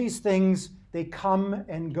 all these things, they come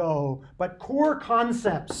and go. But core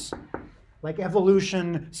concepts like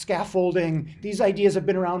evolution, scaffolding, these ideas have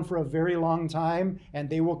been around for a very long time, and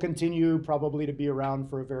they will continue probably to be around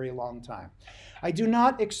for a very long time. I do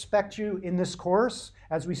not expect you in this course,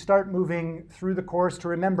 as we start moving through the course, to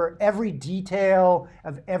remember every detail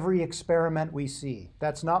of every experiment we see.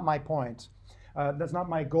 That's not my point. That's not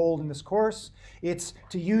my goal in this course. It's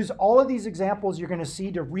to use all of these examples you're going to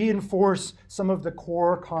see to reinforce some of the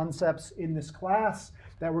core concepts in this class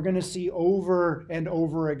that we're going to see over and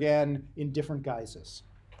over again in different guises.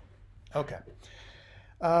 Okay.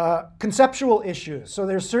 Conceptual issues. So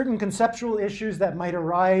there's certain conceptual issues that might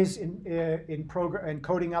arise in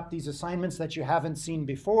coding up these assignments that you haven't seen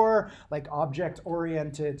before, like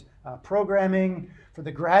object-oriented programming. For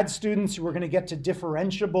the grad students, we're going to get to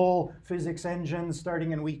differentiable physics engines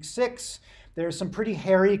starting in week 6. There's some pretty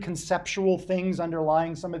hairy conceptual things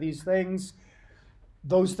underlying some of these things.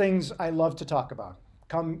 Those things I love to talk about.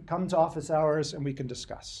 Come to office hours and we can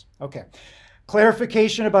discuss. Okay.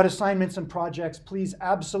 Clarification about assignments and projects, please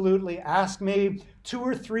absolutely ask me. 2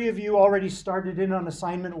 or 3 of you already started in on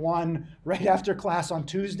assignment 1 right after class on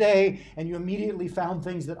Tuesday, and you immediately found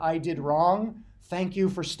things that I did wrong. Thank you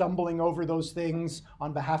for stumbling over those things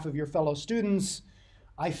on behalf of your fellow students.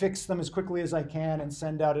 I fix them as quickly as I can and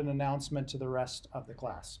send out an announcement to the rest of the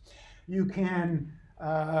class. You can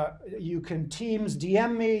Teams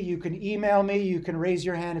DM me, you can email me, you can raise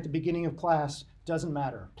your hand at the beginning of class. Doesn't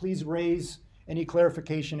matter. Please raise any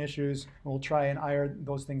clarification issues, and we'll try and iron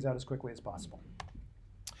those things out as quickly as possible.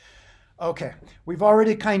 Okay, we've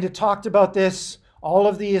already kind of talked about this. All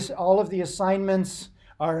of the assignments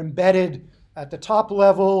are embedded at the top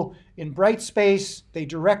level in Brightspace. They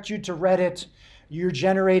direct you to Reddit. You're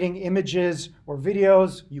generating images or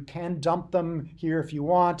videos. You can dump them here if you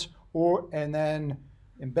want, and then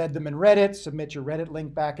embed them in Reddit, submit your Reddit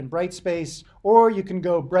link back in Brightspace, or you can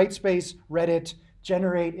go Brightspace, Reddit,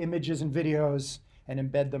 generate images and videos, and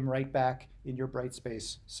embed them right back in your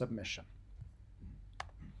Brightspace submission.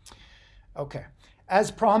 Okay,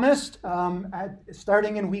 as promised,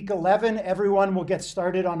 starting in week 11, everyone will get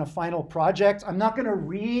started on a final project. I'm not going to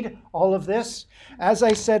read all of this. As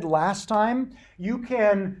I said last time, you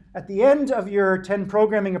can, at the end of your 10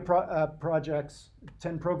 programming projects,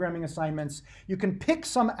 10 programming assignments, you can pick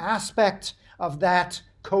some aspect of that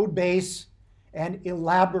code base and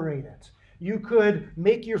elaborate it. You could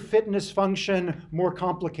make your fitness function more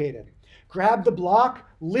complicated. Grab the block,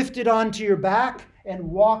 lift it onto your back, and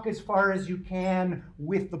walk as far as you can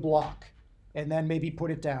with the block, and then maybe put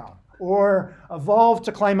it down. Or evolve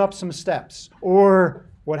to climb up some steps, or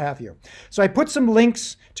what have you. So I put some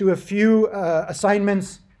links to a few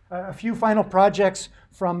assignments, a few final projects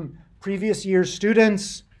from previous year's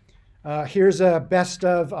students. Here's a best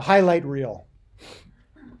of a highlight reel.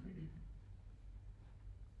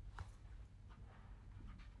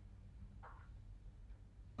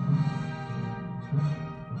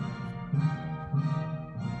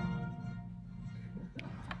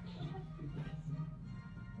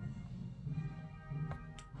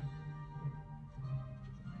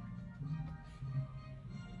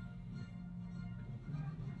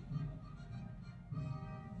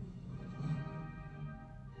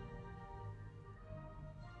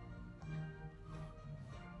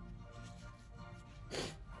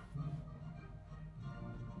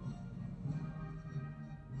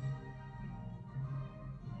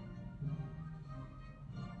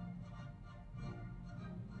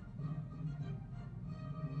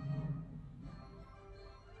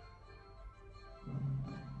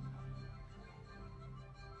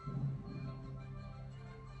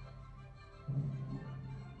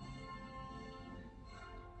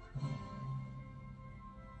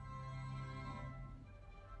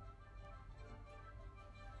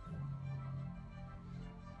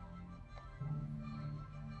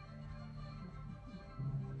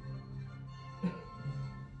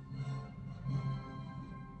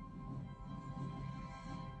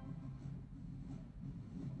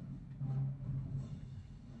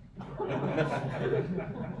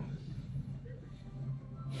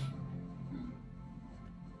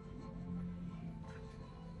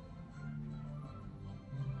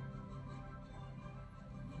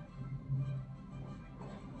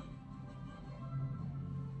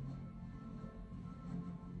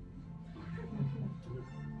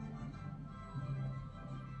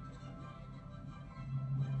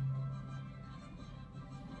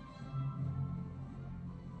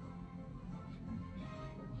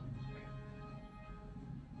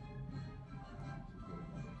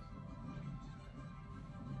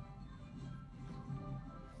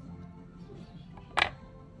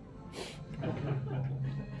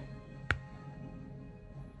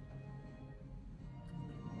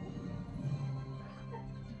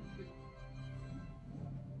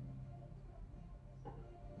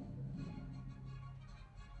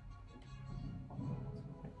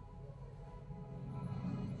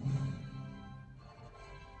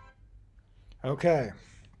 Okay.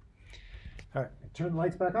 All right, turn the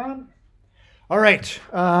lights back on. All right.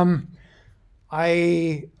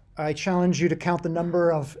 I challenge you to count the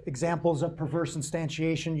number of examples of perverse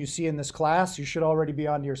instantiation you see in this class. You should already be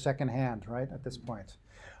on your second hand, right, at this point.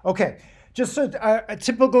 Okay, just a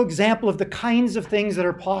typical example of the kinds of things that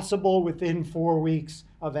are possible within 4 weeks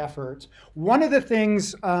of effort. One of the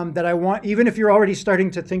things that I want, even if you're already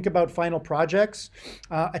starting to think about final projects,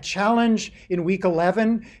 a challenge in week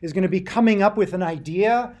 11 is going to be coming up with an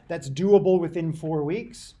idea that's doable within 4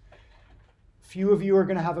 weeks. Few of you are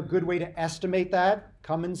going to have a good way to estimate that.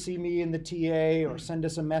 Come and see me in the TA or send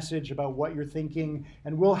us a message about what you're thinking,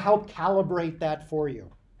 and we'll help calibrate that for you.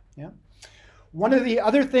 Yeah? One of the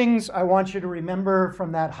other things I want you to remember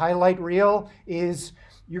from that highlight reel is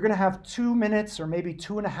you're going to have 2 minutes or maybe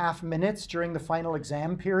 2.5 minutes during the final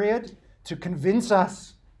exam period to convince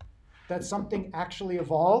us that something actually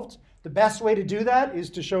evolved. The best way to do that is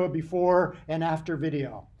to show a before and after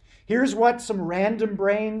video. Here's what some random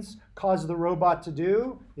brains cause the robot to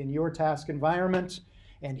do in your task environment,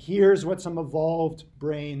 and here's what some evolved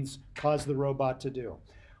brains cause the robot to do.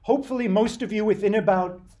 Hopefully, most of you within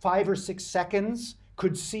about 5 or 6 seconds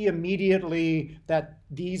could see immediately that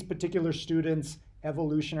these particular students'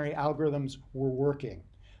 evolutionary algorithms were working.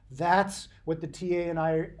 That's what the TA and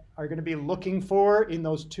I are going to be looking for in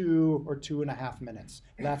those 2 or 2.5 minutes.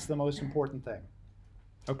 That's the most important thing.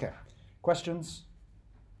 Okay, questions?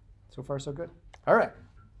 So far, so good? All right.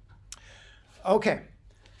 Okay.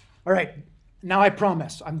 All right. Now I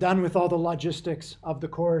promise I'm done with all the logistics of the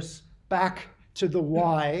course. Back to the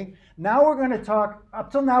why. Now we're going to talk, up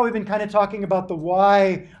till now we've been kind of talking about the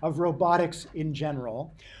why of robotics in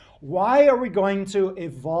general. Why are we going to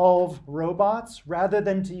evolve robots rather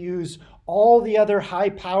than to use all the other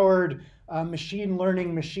high-powered machine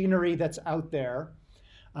learning machinery that's out there?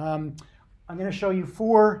 I'm going to show you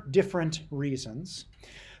 4 different reasons.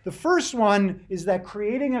 The first one is that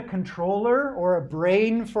creating a controller or a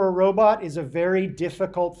brain for a robot is a very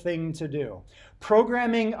difficult thing to do.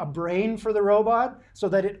 Programming a brain for the robot so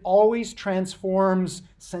that it always transforms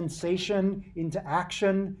sensation into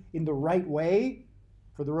action in the right way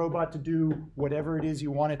for the robot to do whatever it is you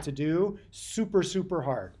want it to do, super, super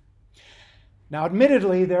hard. Now,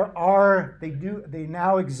 admittedly, they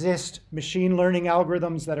now exist machine learning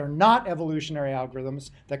algorithms that are not evolutionary algorithms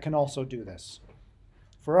that can also do this.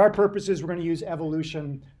 For our purposes, we're going to use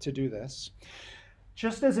evolution to do this.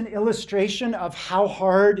 Just as an illustration of how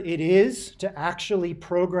hard it is to actually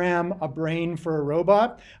program a brain for a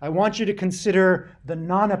robot, I want you to consider the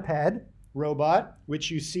nonaped robot,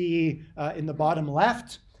 which you see in the bottom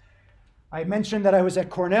left. I mentioned that I was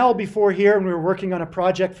at Cornell before here, and we were working on a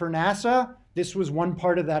project for NASA. This was one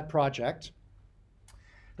part of that project.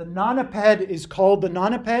 The nonaped is called the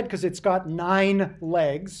nonaped because it's got 9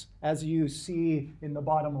 legs, as you see in the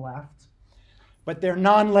bottom left. But they're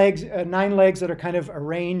 9 legs that are kind of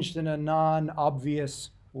arranged in a non-obvious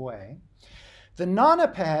way. The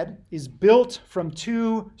nonaped is built from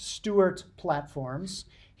 2 Stewart platforms.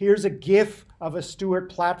 Here's a GIF of a Stewart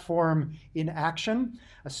platform in action.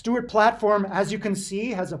 A Stewart platform, as you can see,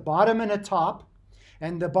 has a bottom and a top.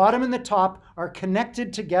 And the bottom and the top are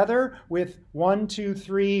connected together with 1, 2,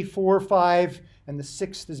 3, 4, 5, and the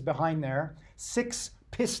 6th is behind there. 6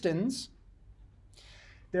 pistons.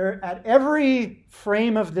 At every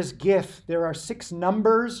frame of this GIF, there are 6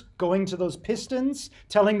 numbers going to those pistons,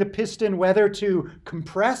 telling the piston whether to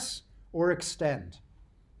compress or extend.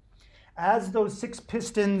 As those 6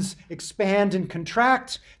 pistons expand and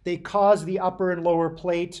contract, they cause the upper and lower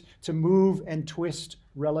plate to move and twist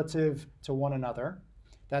relative to one another.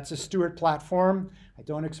 That's a Stewart platform. I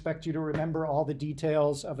don't expect you to remember all the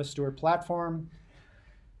details of a Stewart platform.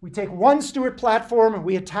 We take one Stewart platform and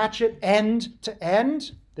we attach it end to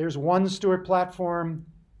end. There's one Stewart platform,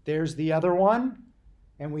 there's the other one,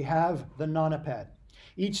 and we have the nonaped.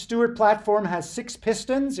 Each Stewart platform has 6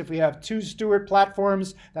 pistons. If we have 2 Stewart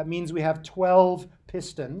platforms, that means we have 12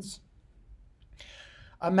 pistons.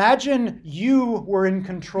 Imagine you were in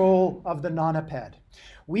control of the nonaped.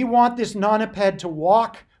 We want this nonaped to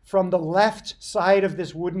walk from the left side of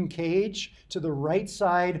this wooden cage to the right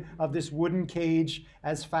side of this wooden cage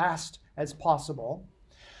as fast as possible.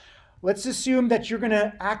 Let's assume that you're going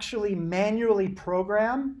to actually manually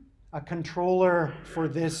program a controller for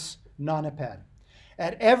this nonaped.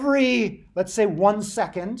 At every, let's say 1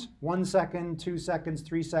 second, 1 second, 2 seconds,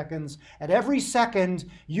 3 seconds, at every second,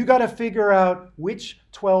 you got to figure out which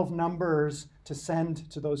 12 numbers to send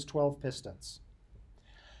to those 12 pistons.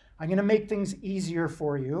 I'm going to make things easier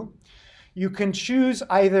for you. You can choose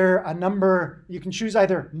either a number, you can choose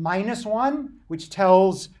either -1, which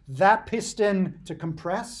tells that piston to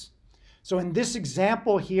compress, So in this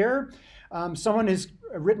example here, someone has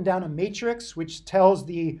written down a matrix which tells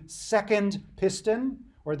the second piston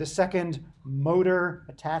or the second motor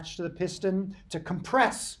attached to the piston to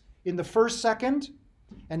compress in the first second,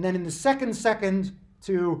 and then in the second second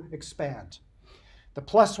to expand. The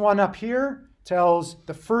 +1 up here tells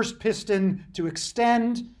the first piston to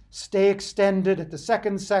extend, stay extended at the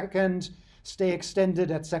second second, stay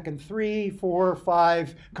extended at second 3, 4,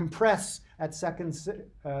 5, compress at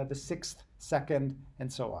the sixth second,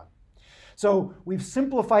 and so on. So we've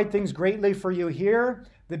simplified things greatly for you here.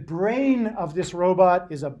 The brain of this robot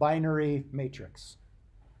is a binary matrix.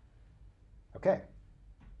 Okay,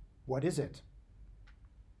 what is it?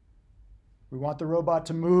 We want the robot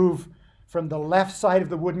to move from the left side of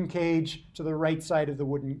the wooden cage to the right side of the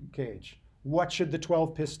wooden cage. What should the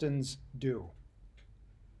 12 pistons do?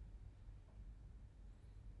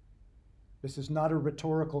 This is not a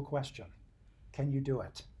rhetorical question. Can you do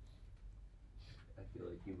it? I feel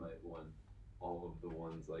like you might want all of the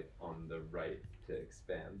ones like on the right to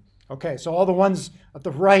expand. Okay, so all the ones at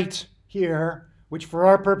the right here, which for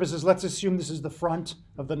our purposes, let's assume this is the front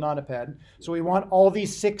of the nonaped. So we want all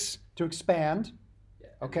these 6 to expand. Yeah,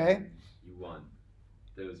 okay. You want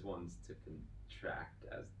those ones to contract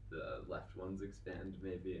as the left ones expand,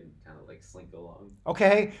 maybe, and kind of like slink along.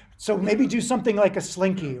 Okay, so maybe do something like a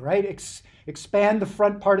slinky, right? Expand the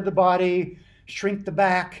front part of the body, shrink the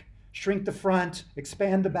back, shrink the front,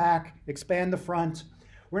 expand the back, expand the front.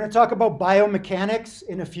 We're going to talk about biomechanics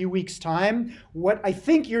in a few weeks' time. What I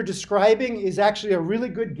think you're describing is actually a really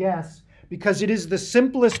good guess because it is the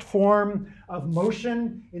simplest form of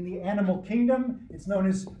motion in the animal kingdom. It's known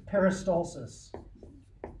as peristalsis.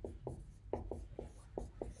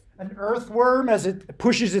 An earthworm, as it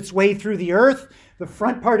pushes its way through the earth, the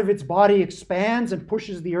front part of its body expands and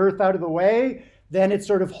pushes the earth out of the way. Then it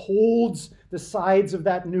sort of holds the sides of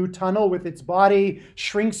that new tunnel with its body,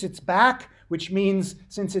 shrinks its back, which means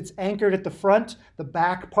since it's anchored at the front, the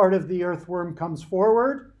back part of the earthworm comes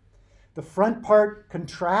forward. The front part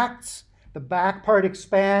contracts, the back part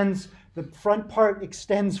expands, the front part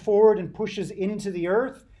extends forward and pushes into the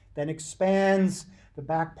earth, then expands, the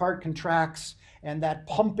back part contracts, and that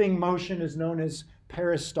pumping motion is known as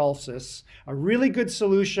peristalsis. A really good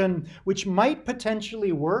solution which might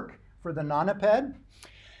potentially work for the nonaped.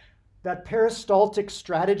 That peristaltic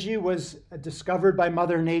strategy was discovered by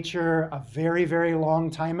Mother Nature a very, very long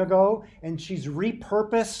time ago, and she's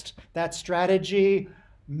repurposed that strategy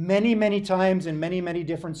many, many times in many, many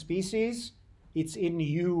different species. It's in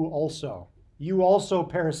you also. You also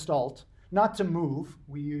peristalt, not to move.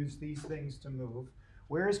 We use these things to move.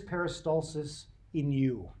 Where is peristalsis in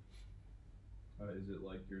you? Is it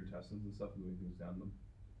like your intestines and stuff moving things down them?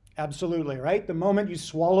 Absolutely, right? The moment you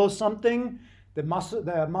swallow something, the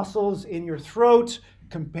muscles in your throat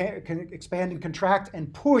can expand and contract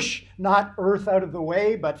and push not earth out of the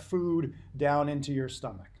way, but food down into your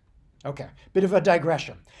stomach. Okay, bit of a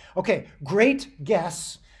digression. Okay, great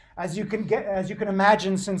guess. As you can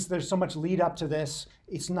imagine, since there's so much lead up to this,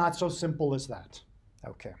 it's not so simple as that.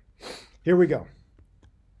 Okay, here we go.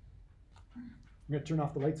 I'm going to turn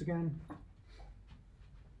off the lights again.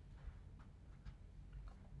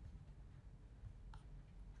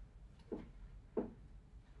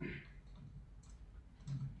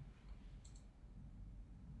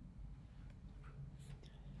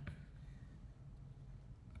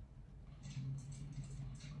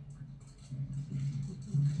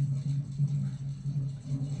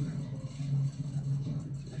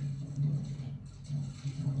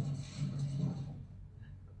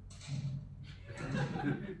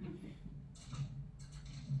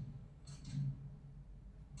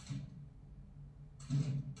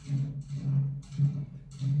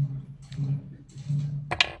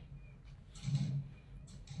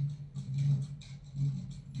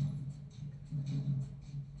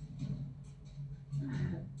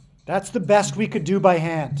 That's the best we could do by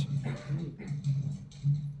hand.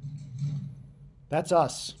 That's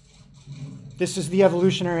us. This is the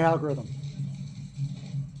evolutionary algorithm.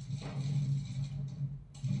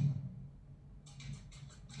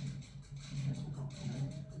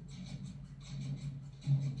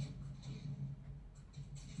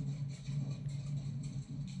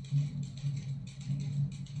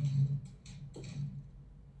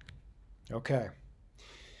 Okay.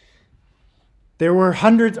 There were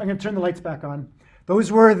hundreds, I'm going to turn the lights back on.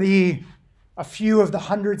 Those were a few of the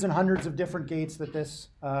hundreds and hundreds of different gaits that this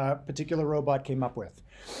particular robot came up with.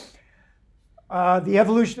 The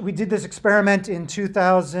evolution, we did this experiment in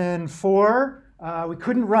 2004 We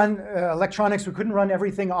couldn't run electronics, we couldn't run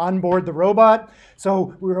everything on board the robot.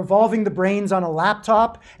 So we were evolving the brains on a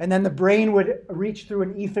laptop, and then the brain would reach through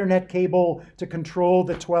an Ethernet cable to control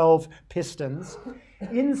the 12 pistons.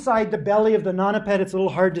 Inside the belly of the nonaped, it's a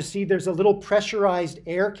little hard to see, there's a little pressurized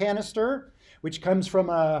air canister, which comes from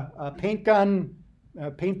a paint gun, a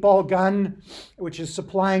paintball gun, which is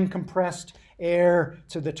supplying compressed air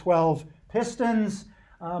to the 12 pistons.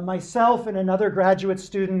 Myself and another graduate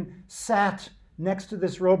student sat next to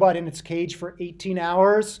this robot in its cage for 18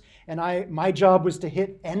 hours, and my job was to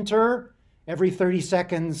hit enter every 30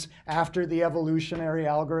 seconds after the evolutionary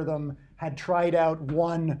algorithm had tried out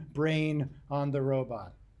one brain on the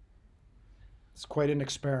robot. It's quite an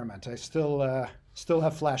experiment. I still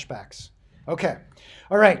have flashbacks. Okay,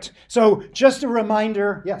 all right, so just a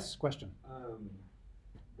reminder, yes, question?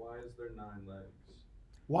 Why is there 9 legs?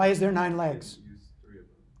 Why is there 9 legs? Use 3 of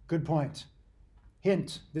them. Good point.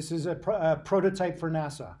 Hint, this is a prototype for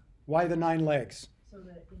NASA. Why the 9 legs? So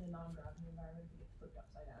that in a non-gravity environment, it gets flipped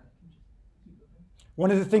upside down, it can just keep moving. One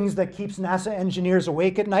of the things that keeps NASA engineers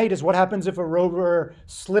awake at night is what happens if a rover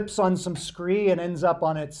slips on some scree and ends up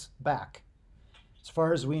on its back. As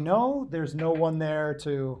far as we know, there's no one there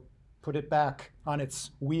to put it back on its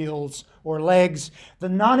wheels or legs. The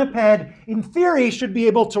nonaped, in theory, should be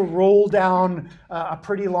able to roll down a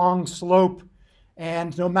pretty long slope,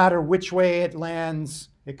 and no matter which way it lands,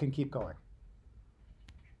 it can keep going.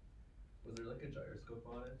 Was there like a gyroscope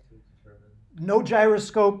on it to determine? No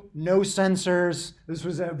gyroscope, no sensors. This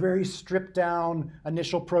was a very stripped down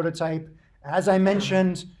initial prototype. As I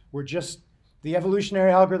mentioned, the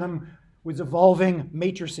evolutionary algorithm was evolving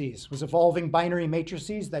matrices, was evolving binary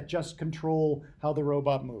matrices that just control how the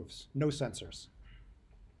robot moves. No sensors.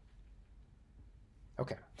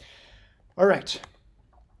 Okay. All right.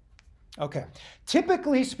 Okay.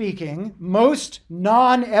 Typically speaking, most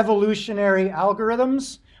non-evolutionary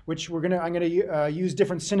algorithms, which I'm going to use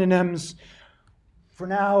different synonyms for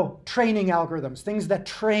now, training algorithms, things that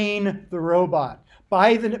train the robot.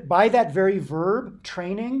 By that very verb,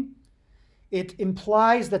 training, it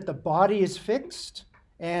implies that the body is fixed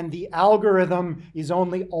and the algorithm is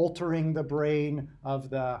only altering the brain of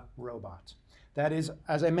the robot. That is,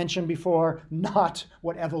 as I mentioned before, not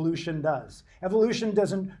what evolution does. Evolution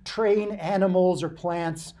doesn't train animals or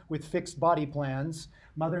plants with fixed body plans.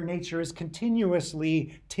 Mother Nature is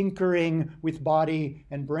continuously tinkering with body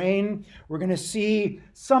and brain. We're going to see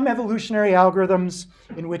some evolutionary algorithms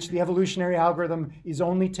in which the evolutionary algorithm is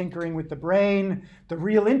only tinkering with the brain. The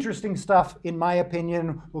real interesting stuff, in my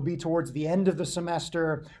opinion, will be towards the end of the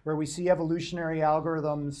semester, where we see evolutionary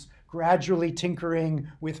algorithms gradually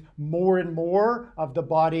tinkering with more and more of the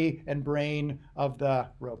body and brain of the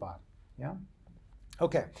robot. Yeah?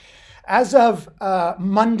 Okay. As of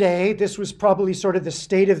Monday, this was probably sort of the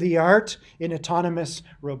state of the art in autonomous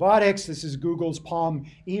robotics. This is Google's Palm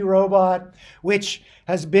E-robot, which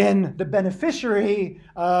has been the beneficiary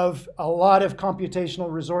of a lot of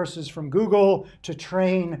computational resources from Google to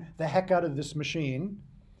train the heck out of this machine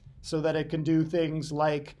so that it can do things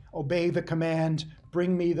like obey the command,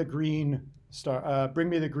 bring me the green star.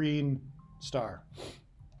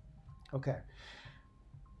 Okay.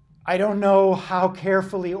 I don't know how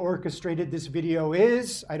carefully orchestrated this video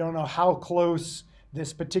is. I don't know how close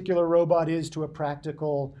this particular robot is to a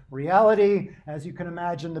practical reality. As you can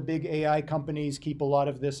imagine, the big AI companies keep a lot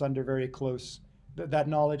of this under very close, that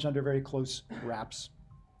knowledge under very close wraps.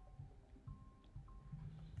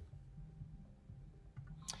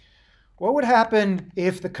 What would happen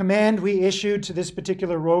if the command we issued to this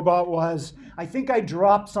particular robot was, I think I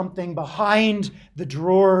dropped something behind the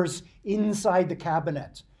drawers inside the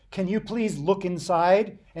cabinet. Can you please look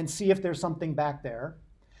inside and see if there's something back there?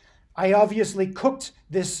 I obviously cooked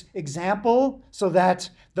this example so that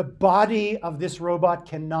the body of this robot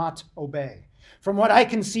cannot obey. From what I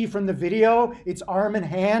can see from the video, its arm and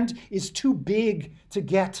hand is too big to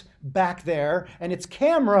get back there, and its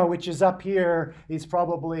camera, which is up here, is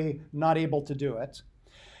probably not able to do it.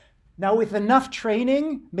 Now, with enough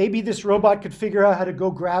training, maybe this robot could figure out how to go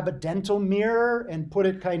grab a dental mirror and put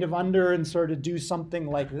it kind of under and sort of do something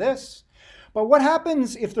like this. But what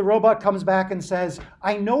happens if the robot comes back and says,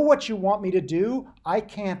 I know what you want me to do, I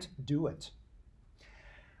can't do it?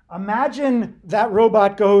 Imagine that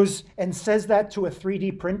robot goes and says that to a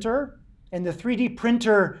 3D printer, and the 3D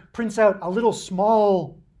printer prints out a little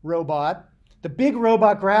small robot. The big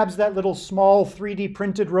robot grabs that little small 3D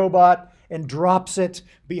printed robot and drops it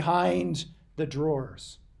behind the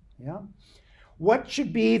drawers. Yeah? What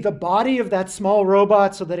should be the body of that small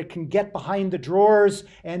robot so that it can get behind the drawers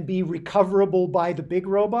and be recoverable by the big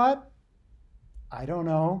robot? I don't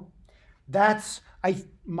know. That's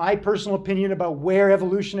my personal opinion about where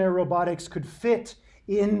evolutionary robotics could fit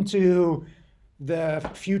into the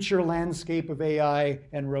future landscape of AI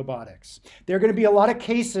and robotics. There are going to be a lot of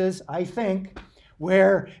cases, I think,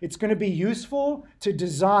 where it's going to be useful to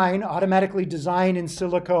design, automatically design in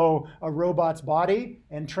silico a robot's body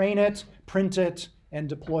and train it, print it, and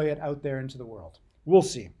deploy it out there into the world. We'll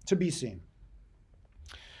see, to be seen.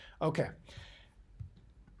 Okay.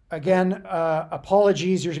 Again,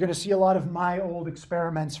 apologies, you're going to see a lot of my old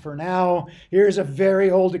experiments for now. Here's a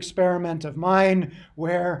very old experiment of mine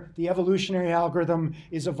where the evolutionary algorithm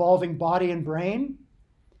is evolving body and brain.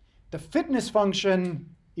 The fitness function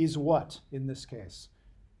is what in this case?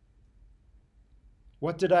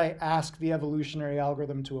 What did I ask the evolutionary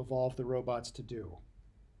algorithm to evolve the robots to do?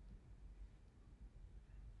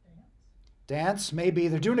 Dance, maybe.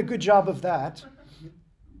 They're doing a good job of that.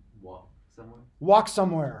 Walk somewhere? Walk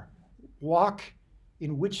somewhere. Walk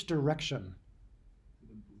in which direction?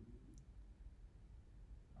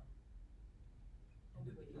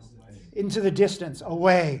 Into the distance,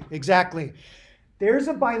 away, exactly. There's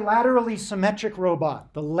a bilaterally symmetric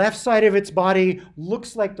robot. The left side of its body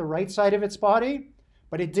looks like the right side of its body,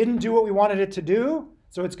 but it didn't do what we wanted it to do,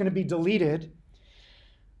 so it's going to be deleted.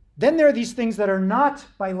 Then there are these things that are not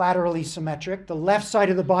bilaterally symmetric. The left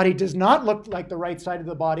side of the body does not look like the right side of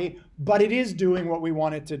the body, but it is doing what we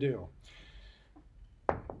want it to do.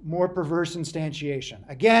 More perverse instantiation.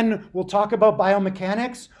 Again, we'll talk about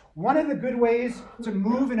biomechanics. One of the good ways to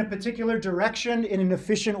move in a particular direction in an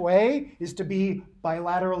efficient way is to be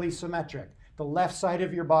bilaterally symmetric. The left side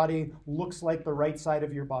of your body looks like the right side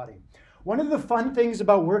of your body. One of the fun things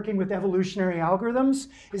about working with evolutionary algorithms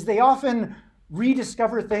is they often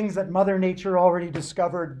rediscover things that Mother Nature already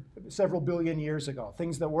discovered several billion years ago,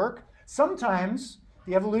 things that work. Sometimes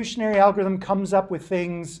the evolutionary algorithm comes up with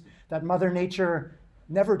things that Mother Nature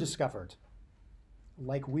never discovered,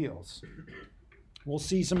 like wheels. We'll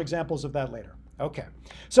see some examples of that later. Okay,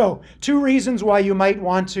 so 2 reasons why you might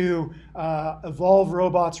want to evolve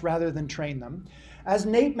robots rather than train them. As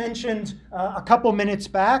Nate mentioned a couple minutes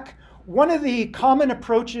back, one of the common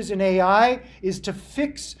approaches in AI is to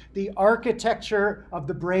fix the architecture of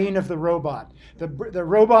the brain of the robot. The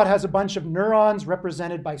robot has a bunch of neurons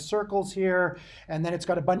represented by circles here, and then it's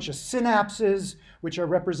got a bunch of synapses, which are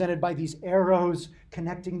represented by these arrows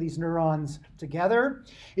connecting these neurons together.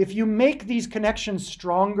 If you make these connections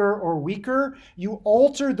stronger or weaker, you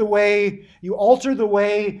alter the way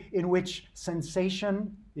in which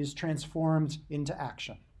sensation is transformed into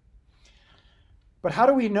action. But how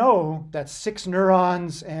do we know that 6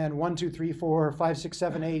 neurons and 1, 2, 3, 4, 5, 6,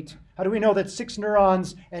 7, 8, how do we know that 6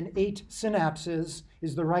 neurons and 8 synapses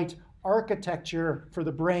is the right architecture for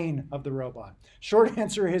the brain of the robot? Short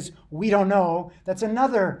answer is we don't know. That's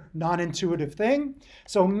another non-intuitive thing.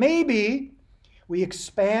 So maybe we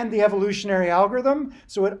expand the evolutionary algorithm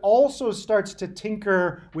so it also starts to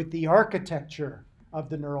tinker with the architecture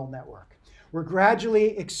of the neural network. We're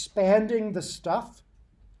gradually expanding the stuff,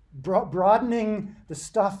 broadening the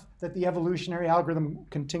stuff that the evolutionary algorithm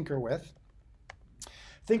can tinker with.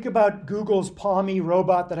 Think about Google's Palmy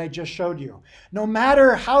robot that I just showed you. No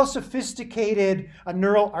matter how sophisticated a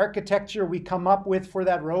neural architecture we come up with for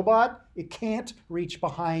that robot, it can't reach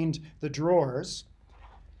behind the drawers.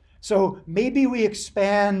 So maybe we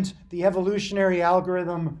expand the evolutionary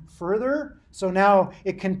algorithm further, so now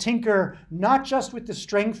it can tinker not just with the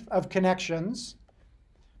strength of connections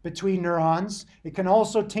between neurons, it can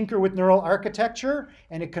also tinker with neural architecture,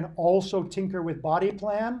 and it can also tinker with body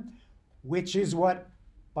plan, which is what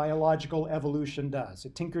biological evolution does.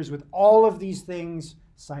 It tinkers with all of these things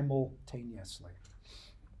simultaneously.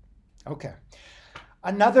 Okay.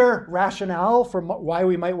 Another rationale for why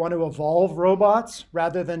we might want to evolve robots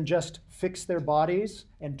rather than just fix their bodies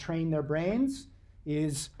and train their brains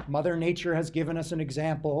is Mother Nature has given us an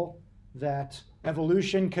example that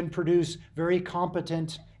evolution can produce very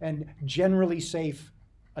competent and generally safe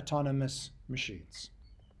autonomous machines.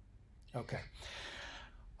 Okay.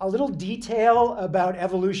 A little detail about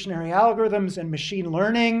evolutionary algorithms and machine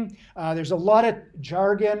learning. There's a lot of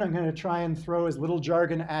jargon. I'm going to try and throw as little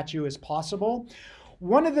jargon at you as possible.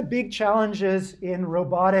 One of the big challenges in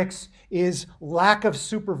robotics is lack of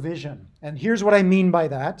supervision. And here's what I mean by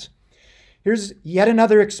that. Here's yet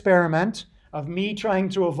another experiment of me trying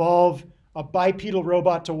to evolve a bipedal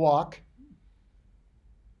robot to walk.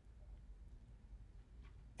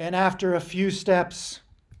 And after a few steps,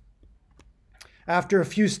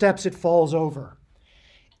 it falls over.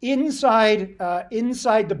 Inside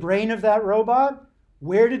the brain of that robot,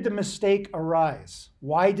 where did the mistake arise?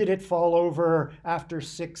 Why did it fall over after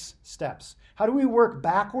 6 steps? How do we work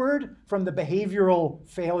backward from the behavioral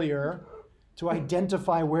failure to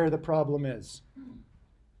identify where the problem is?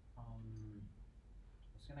 I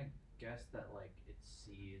was gonna guess that like it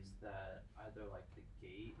sees that either like the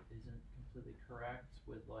gait isn't completely correct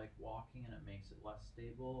with like walking and it makes it less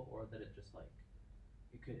stable, or that it just like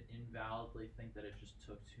it could invalidly think that it just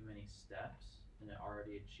took too many steps and it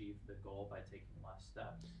already achieved the goal by taking less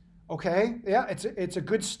steps. Okay, yeah, it's a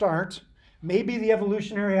good start. Maybe the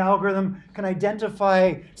evolutionary algorithm can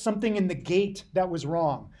identify something in the gait that was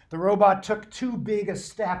wrong. The robot took too big a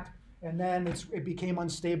step and then it became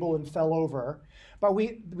unstable and fell over. But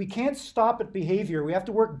we can't stop at behavior. We have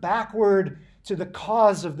to work backward to the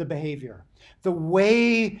cause of the behavior. The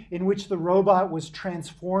way in which the robot was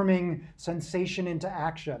transforming sensation into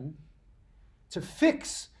action to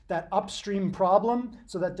fix that upstream problem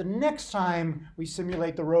so that the next time we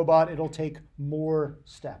simulate the robot, it'll take more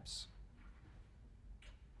steps.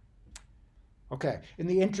 Okay, in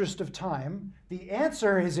the interest of time, the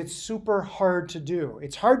answer is it's super hard to do.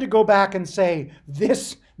 It's hard to go back and say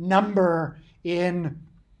this number in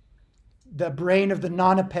the brain of the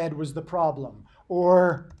nonaped was the problem,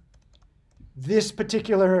 or this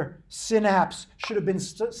particular synapse should have been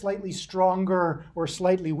slightly stronger or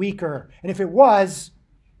slightly weaker. And if it was,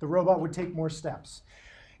 the robot would take more steps.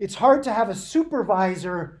 It's hard to have a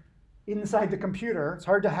supervisor inside the computer. It's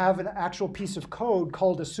hard to have an actual piece of code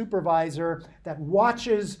called a supervisor that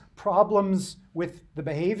watches problems with the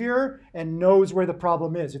behavior and knows where the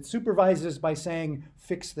problem is. It supervises by saying,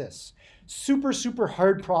 fix this. Super, super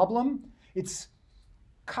hard problem. It's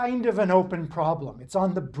kind of an open problem. It's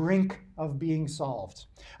on the brink of being solved.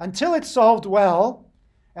 Until it's solved well,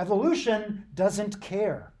 evolution doesn't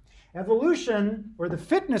care. Evolution, or the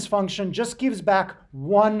fitness function, just gives back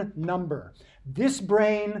one number. This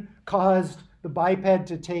brain caused the biped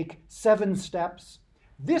to take 7 steps.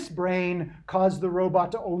 This brain caused the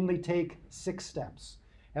robot to only take 6 steps.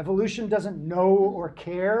 Evolution doesn't know or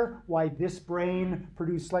care why this brain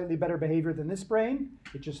produced slightly better behavior than this brain.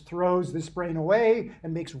 It just throws this brain away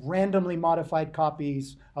and makes randomly modified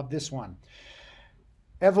copies of this one.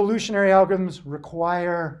 Evolutionary algorithms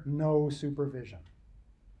require no supervision.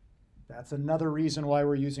 That's another reason why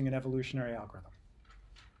we're using an evolutionary algorithm.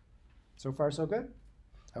 So far, so good?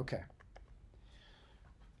 Okay.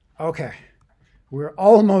 Okay. We're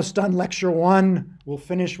almost done lecture 1. We'll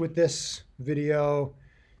finish with this video.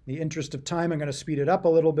 In the interest of time, I'm going to speed it up a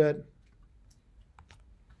little bit.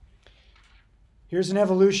 Here's an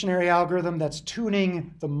evolutionary algorithm that's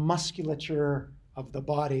tuning the musculature of the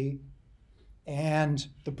body and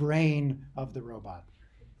the brain of the robot.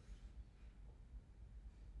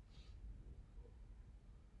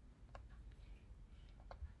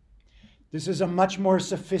 This is a much more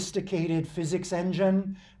sophisticated physics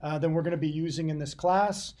engine than we're going to be using in this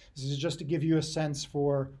class. This is just to give you a sense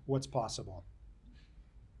for what's possible.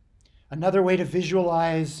 Another way to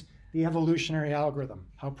visualize the evolutionary algorithm,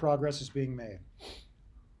 how progress is being made.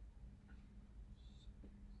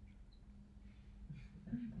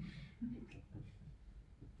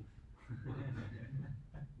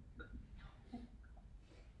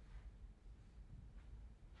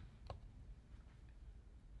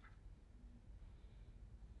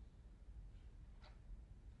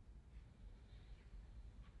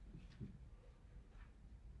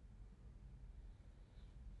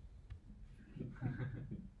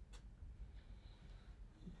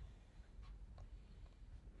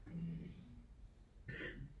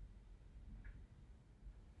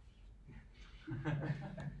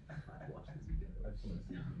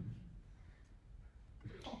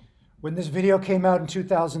 When this video came out in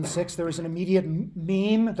 2006, there was an immediate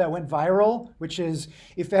meme that went viral, which is,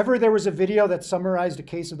 if ever there was a video that summarized a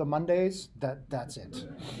case of the Mondays, that's it.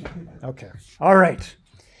 Okay. All right.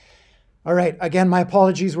 All right. Again, my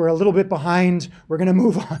apologies. We're a little bit behind. We're going to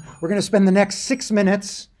move on. We're going to spend the next 6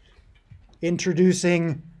 minutes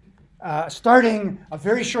introducing, starting a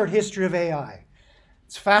very short history of AI.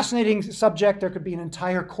 It's a fascinating subject. There could be an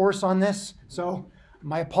entire course on this. So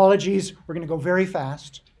my apologies. We're going to go very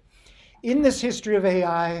fast. In this history of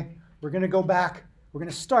AI, we're going to go back. We're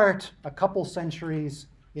going to start a couple centuries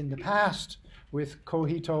in the past with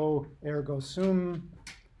cogito ergo sum.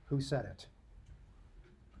 Who said it?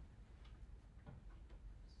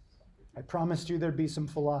 I promised you there'd be some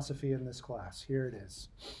philosophy in this class. Here it is.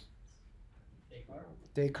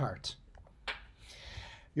 Descartes.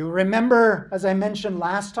 You'll remember, as I mentioned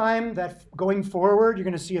last time, that going forward, you're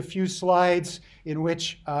going to see a few slides in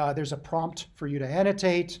which there's a prompt for you to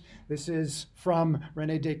annotate. This is from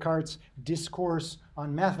René Descartes' Discourse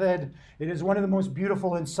on Method. It is one of the most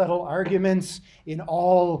beautiful and subtle arguments in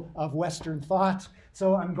all of Western thought.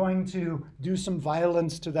 So I'm going to do some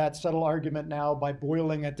violence to that subtle argument now by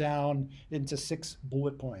boiling it down into 6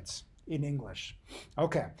 bullet points in English.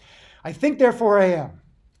 Okay, I think therefore I am.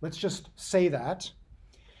 Let's just say that.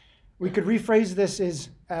 We could rephrase this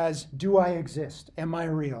as do I exist? Am I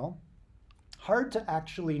real? Hard to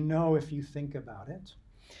actually know if you think about it.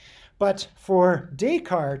 But for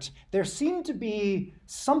Descartes, there seemed to be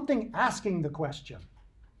something asking the question.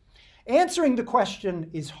 Answering the question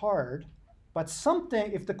is hard, but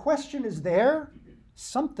something, if the question is there,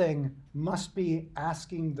 something must be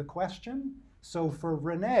asking the question. So for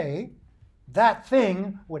René, that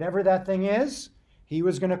thing, whatever that thing is, he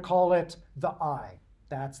was going to call it the I.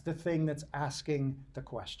 That's the thing that's asking the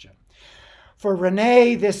question. For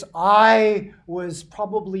René, this I was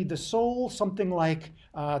probably the soul, something like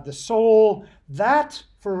the soul. That,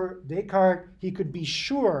 for Descartes, he could be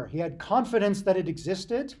sure, he had confidence that it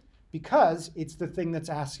existed because it's the thing that's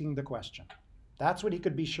asking the question. That's what he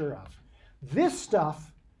could be sure of. This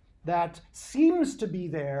stuff that seems to be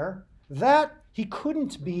there, that he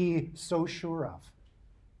couldn't be so sure of.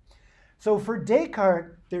 So for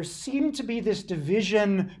Descartes, there seemed to be this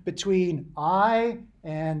division between I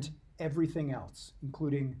and everything else,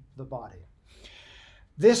 including the body.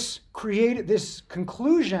 This created this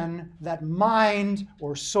conclusion that mind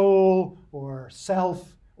or soul or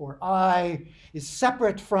self or I is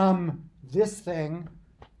separate from this thing,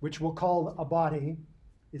 which we'll call a body,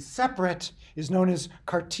 is separate, is known as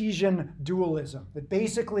Cartesian dualism. It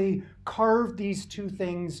basically carved these two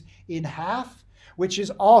things in half, which is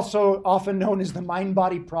also often known as the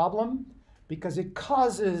mind-body problem, because it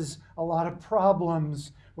causes a lot of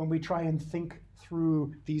problems when we try and think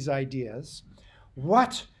through these ideas.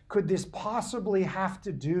 What could this possibly have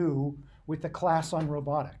to do with the class on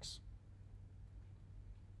robotics?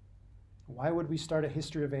 Why would we start a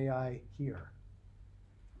history of AI here?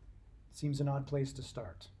 Seems an odd place to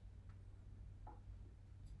start.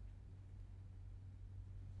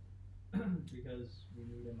 Because we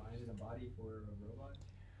need a mind and a body for a robot?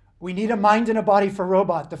 We need a mind and a body for a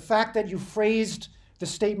robot. The fact that you phrased the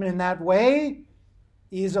statement in that way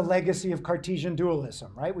is a legacy of Cartesian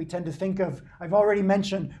dualism, right? We tend to think of, I've already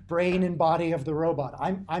mentioned brain and body of the robot.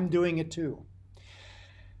 I'm doing it too.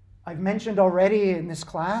 I've mentioned already in this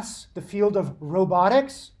class the field of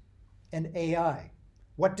robotics and AI.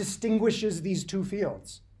 What distinguishes these two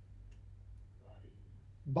fields?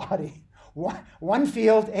 Body. One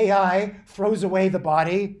field, AI, throws away the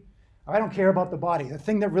body. I don't care about the body. The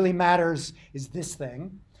thing that really matters is this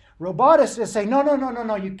thing. Roboticists say,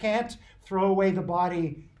 no, you can't throw away the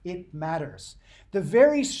body. It matters. The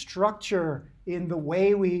very structure in the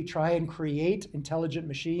way we try and create intelligent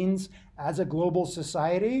machines as a global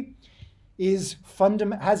society has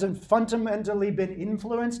fundamentally been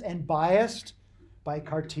influenced and biased by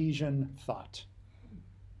Cartesian thought.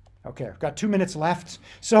 Okay, I've got 2 minutes left.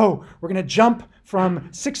 So we're going to jump from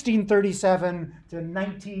 1637 to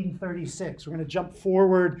 1936. We're going to jump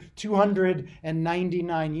forward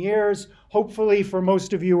 299 years. Hopefully, for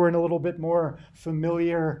most of you, we're in a little bit more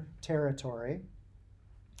familiar territory.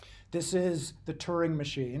 This is the Turing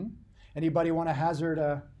machine. Anybody want to hazard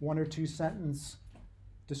a 1 or 2 sentence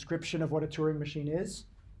description of what a Turing machine is?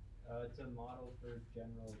 It's a model for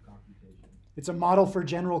general computation. It's a model for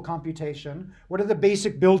general computation. What are the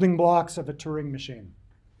basic building blocks of a Turing machine?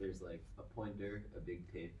 There's like a pointer, a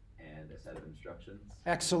big tape, and a set of instructions.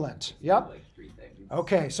 Excellent. Yep. Like 3 things.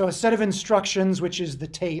 Okay, so a set of instructions, which is the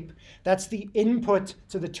tape, that's the input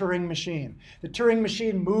to the Turing machine. The Turing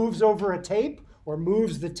machine moves over a tape or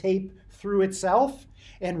moves the tape through itself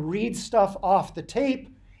and reads stuff off the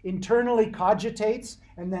tape, internally cogitates,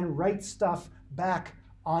 and then writes stuff back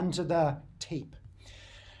onto the tape.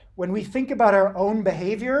 When we think about our own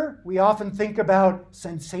behavior, we often think about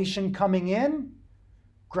sensation coming in,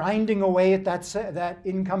 grinding away at that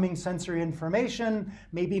incoming sensory information,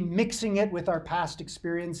 maybe mixing it with our past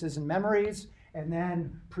experiences and memories, and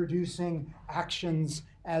then producing actions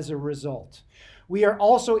as a result. We are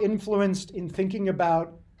also influenced in thinking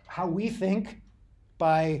about how we think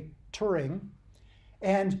by Turing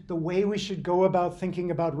and the way we should go about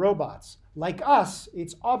thinking about robots. Like us,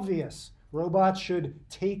 it's obvious. Robots should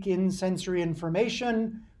take in sensory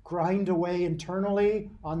information, grind away internally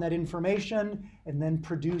on that information, and then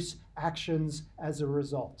produce actions as a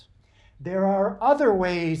result. There are other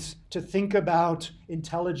ways to think about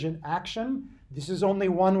intelligent action. This is only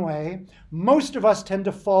one way. Most of us tend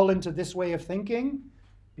to fall into this way of thinking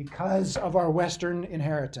because of our Western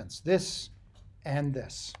inheritance, this and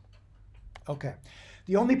this. Okay.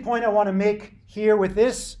 The only point I want to make here with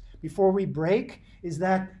this before we break is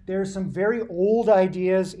that there are some very old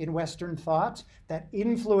ideas in Western thought that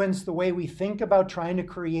influence the way we think about trying to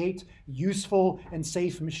create useful and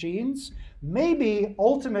safe machines. Maybe,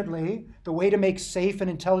 ultimately, the way to make safe and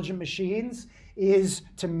intelligent machines is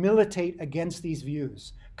to militate against these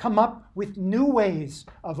views. Come up with new ways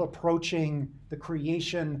of approaching the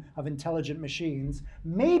creation of intelligent machines.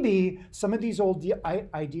 Maybe some of these old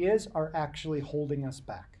ideas are actually holding us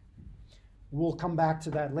back. We'll come back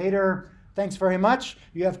to that later. Thanks very much.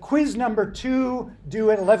 You have quiz number 2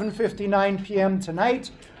 due at 11:59 p.m. tonight.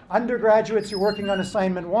 Undergraduates, you're working on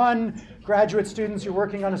assignment 1. Graduate students, you're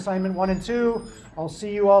working on assignment 1 and 2. I'll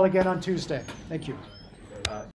see you all again on Tuesday. Thank you.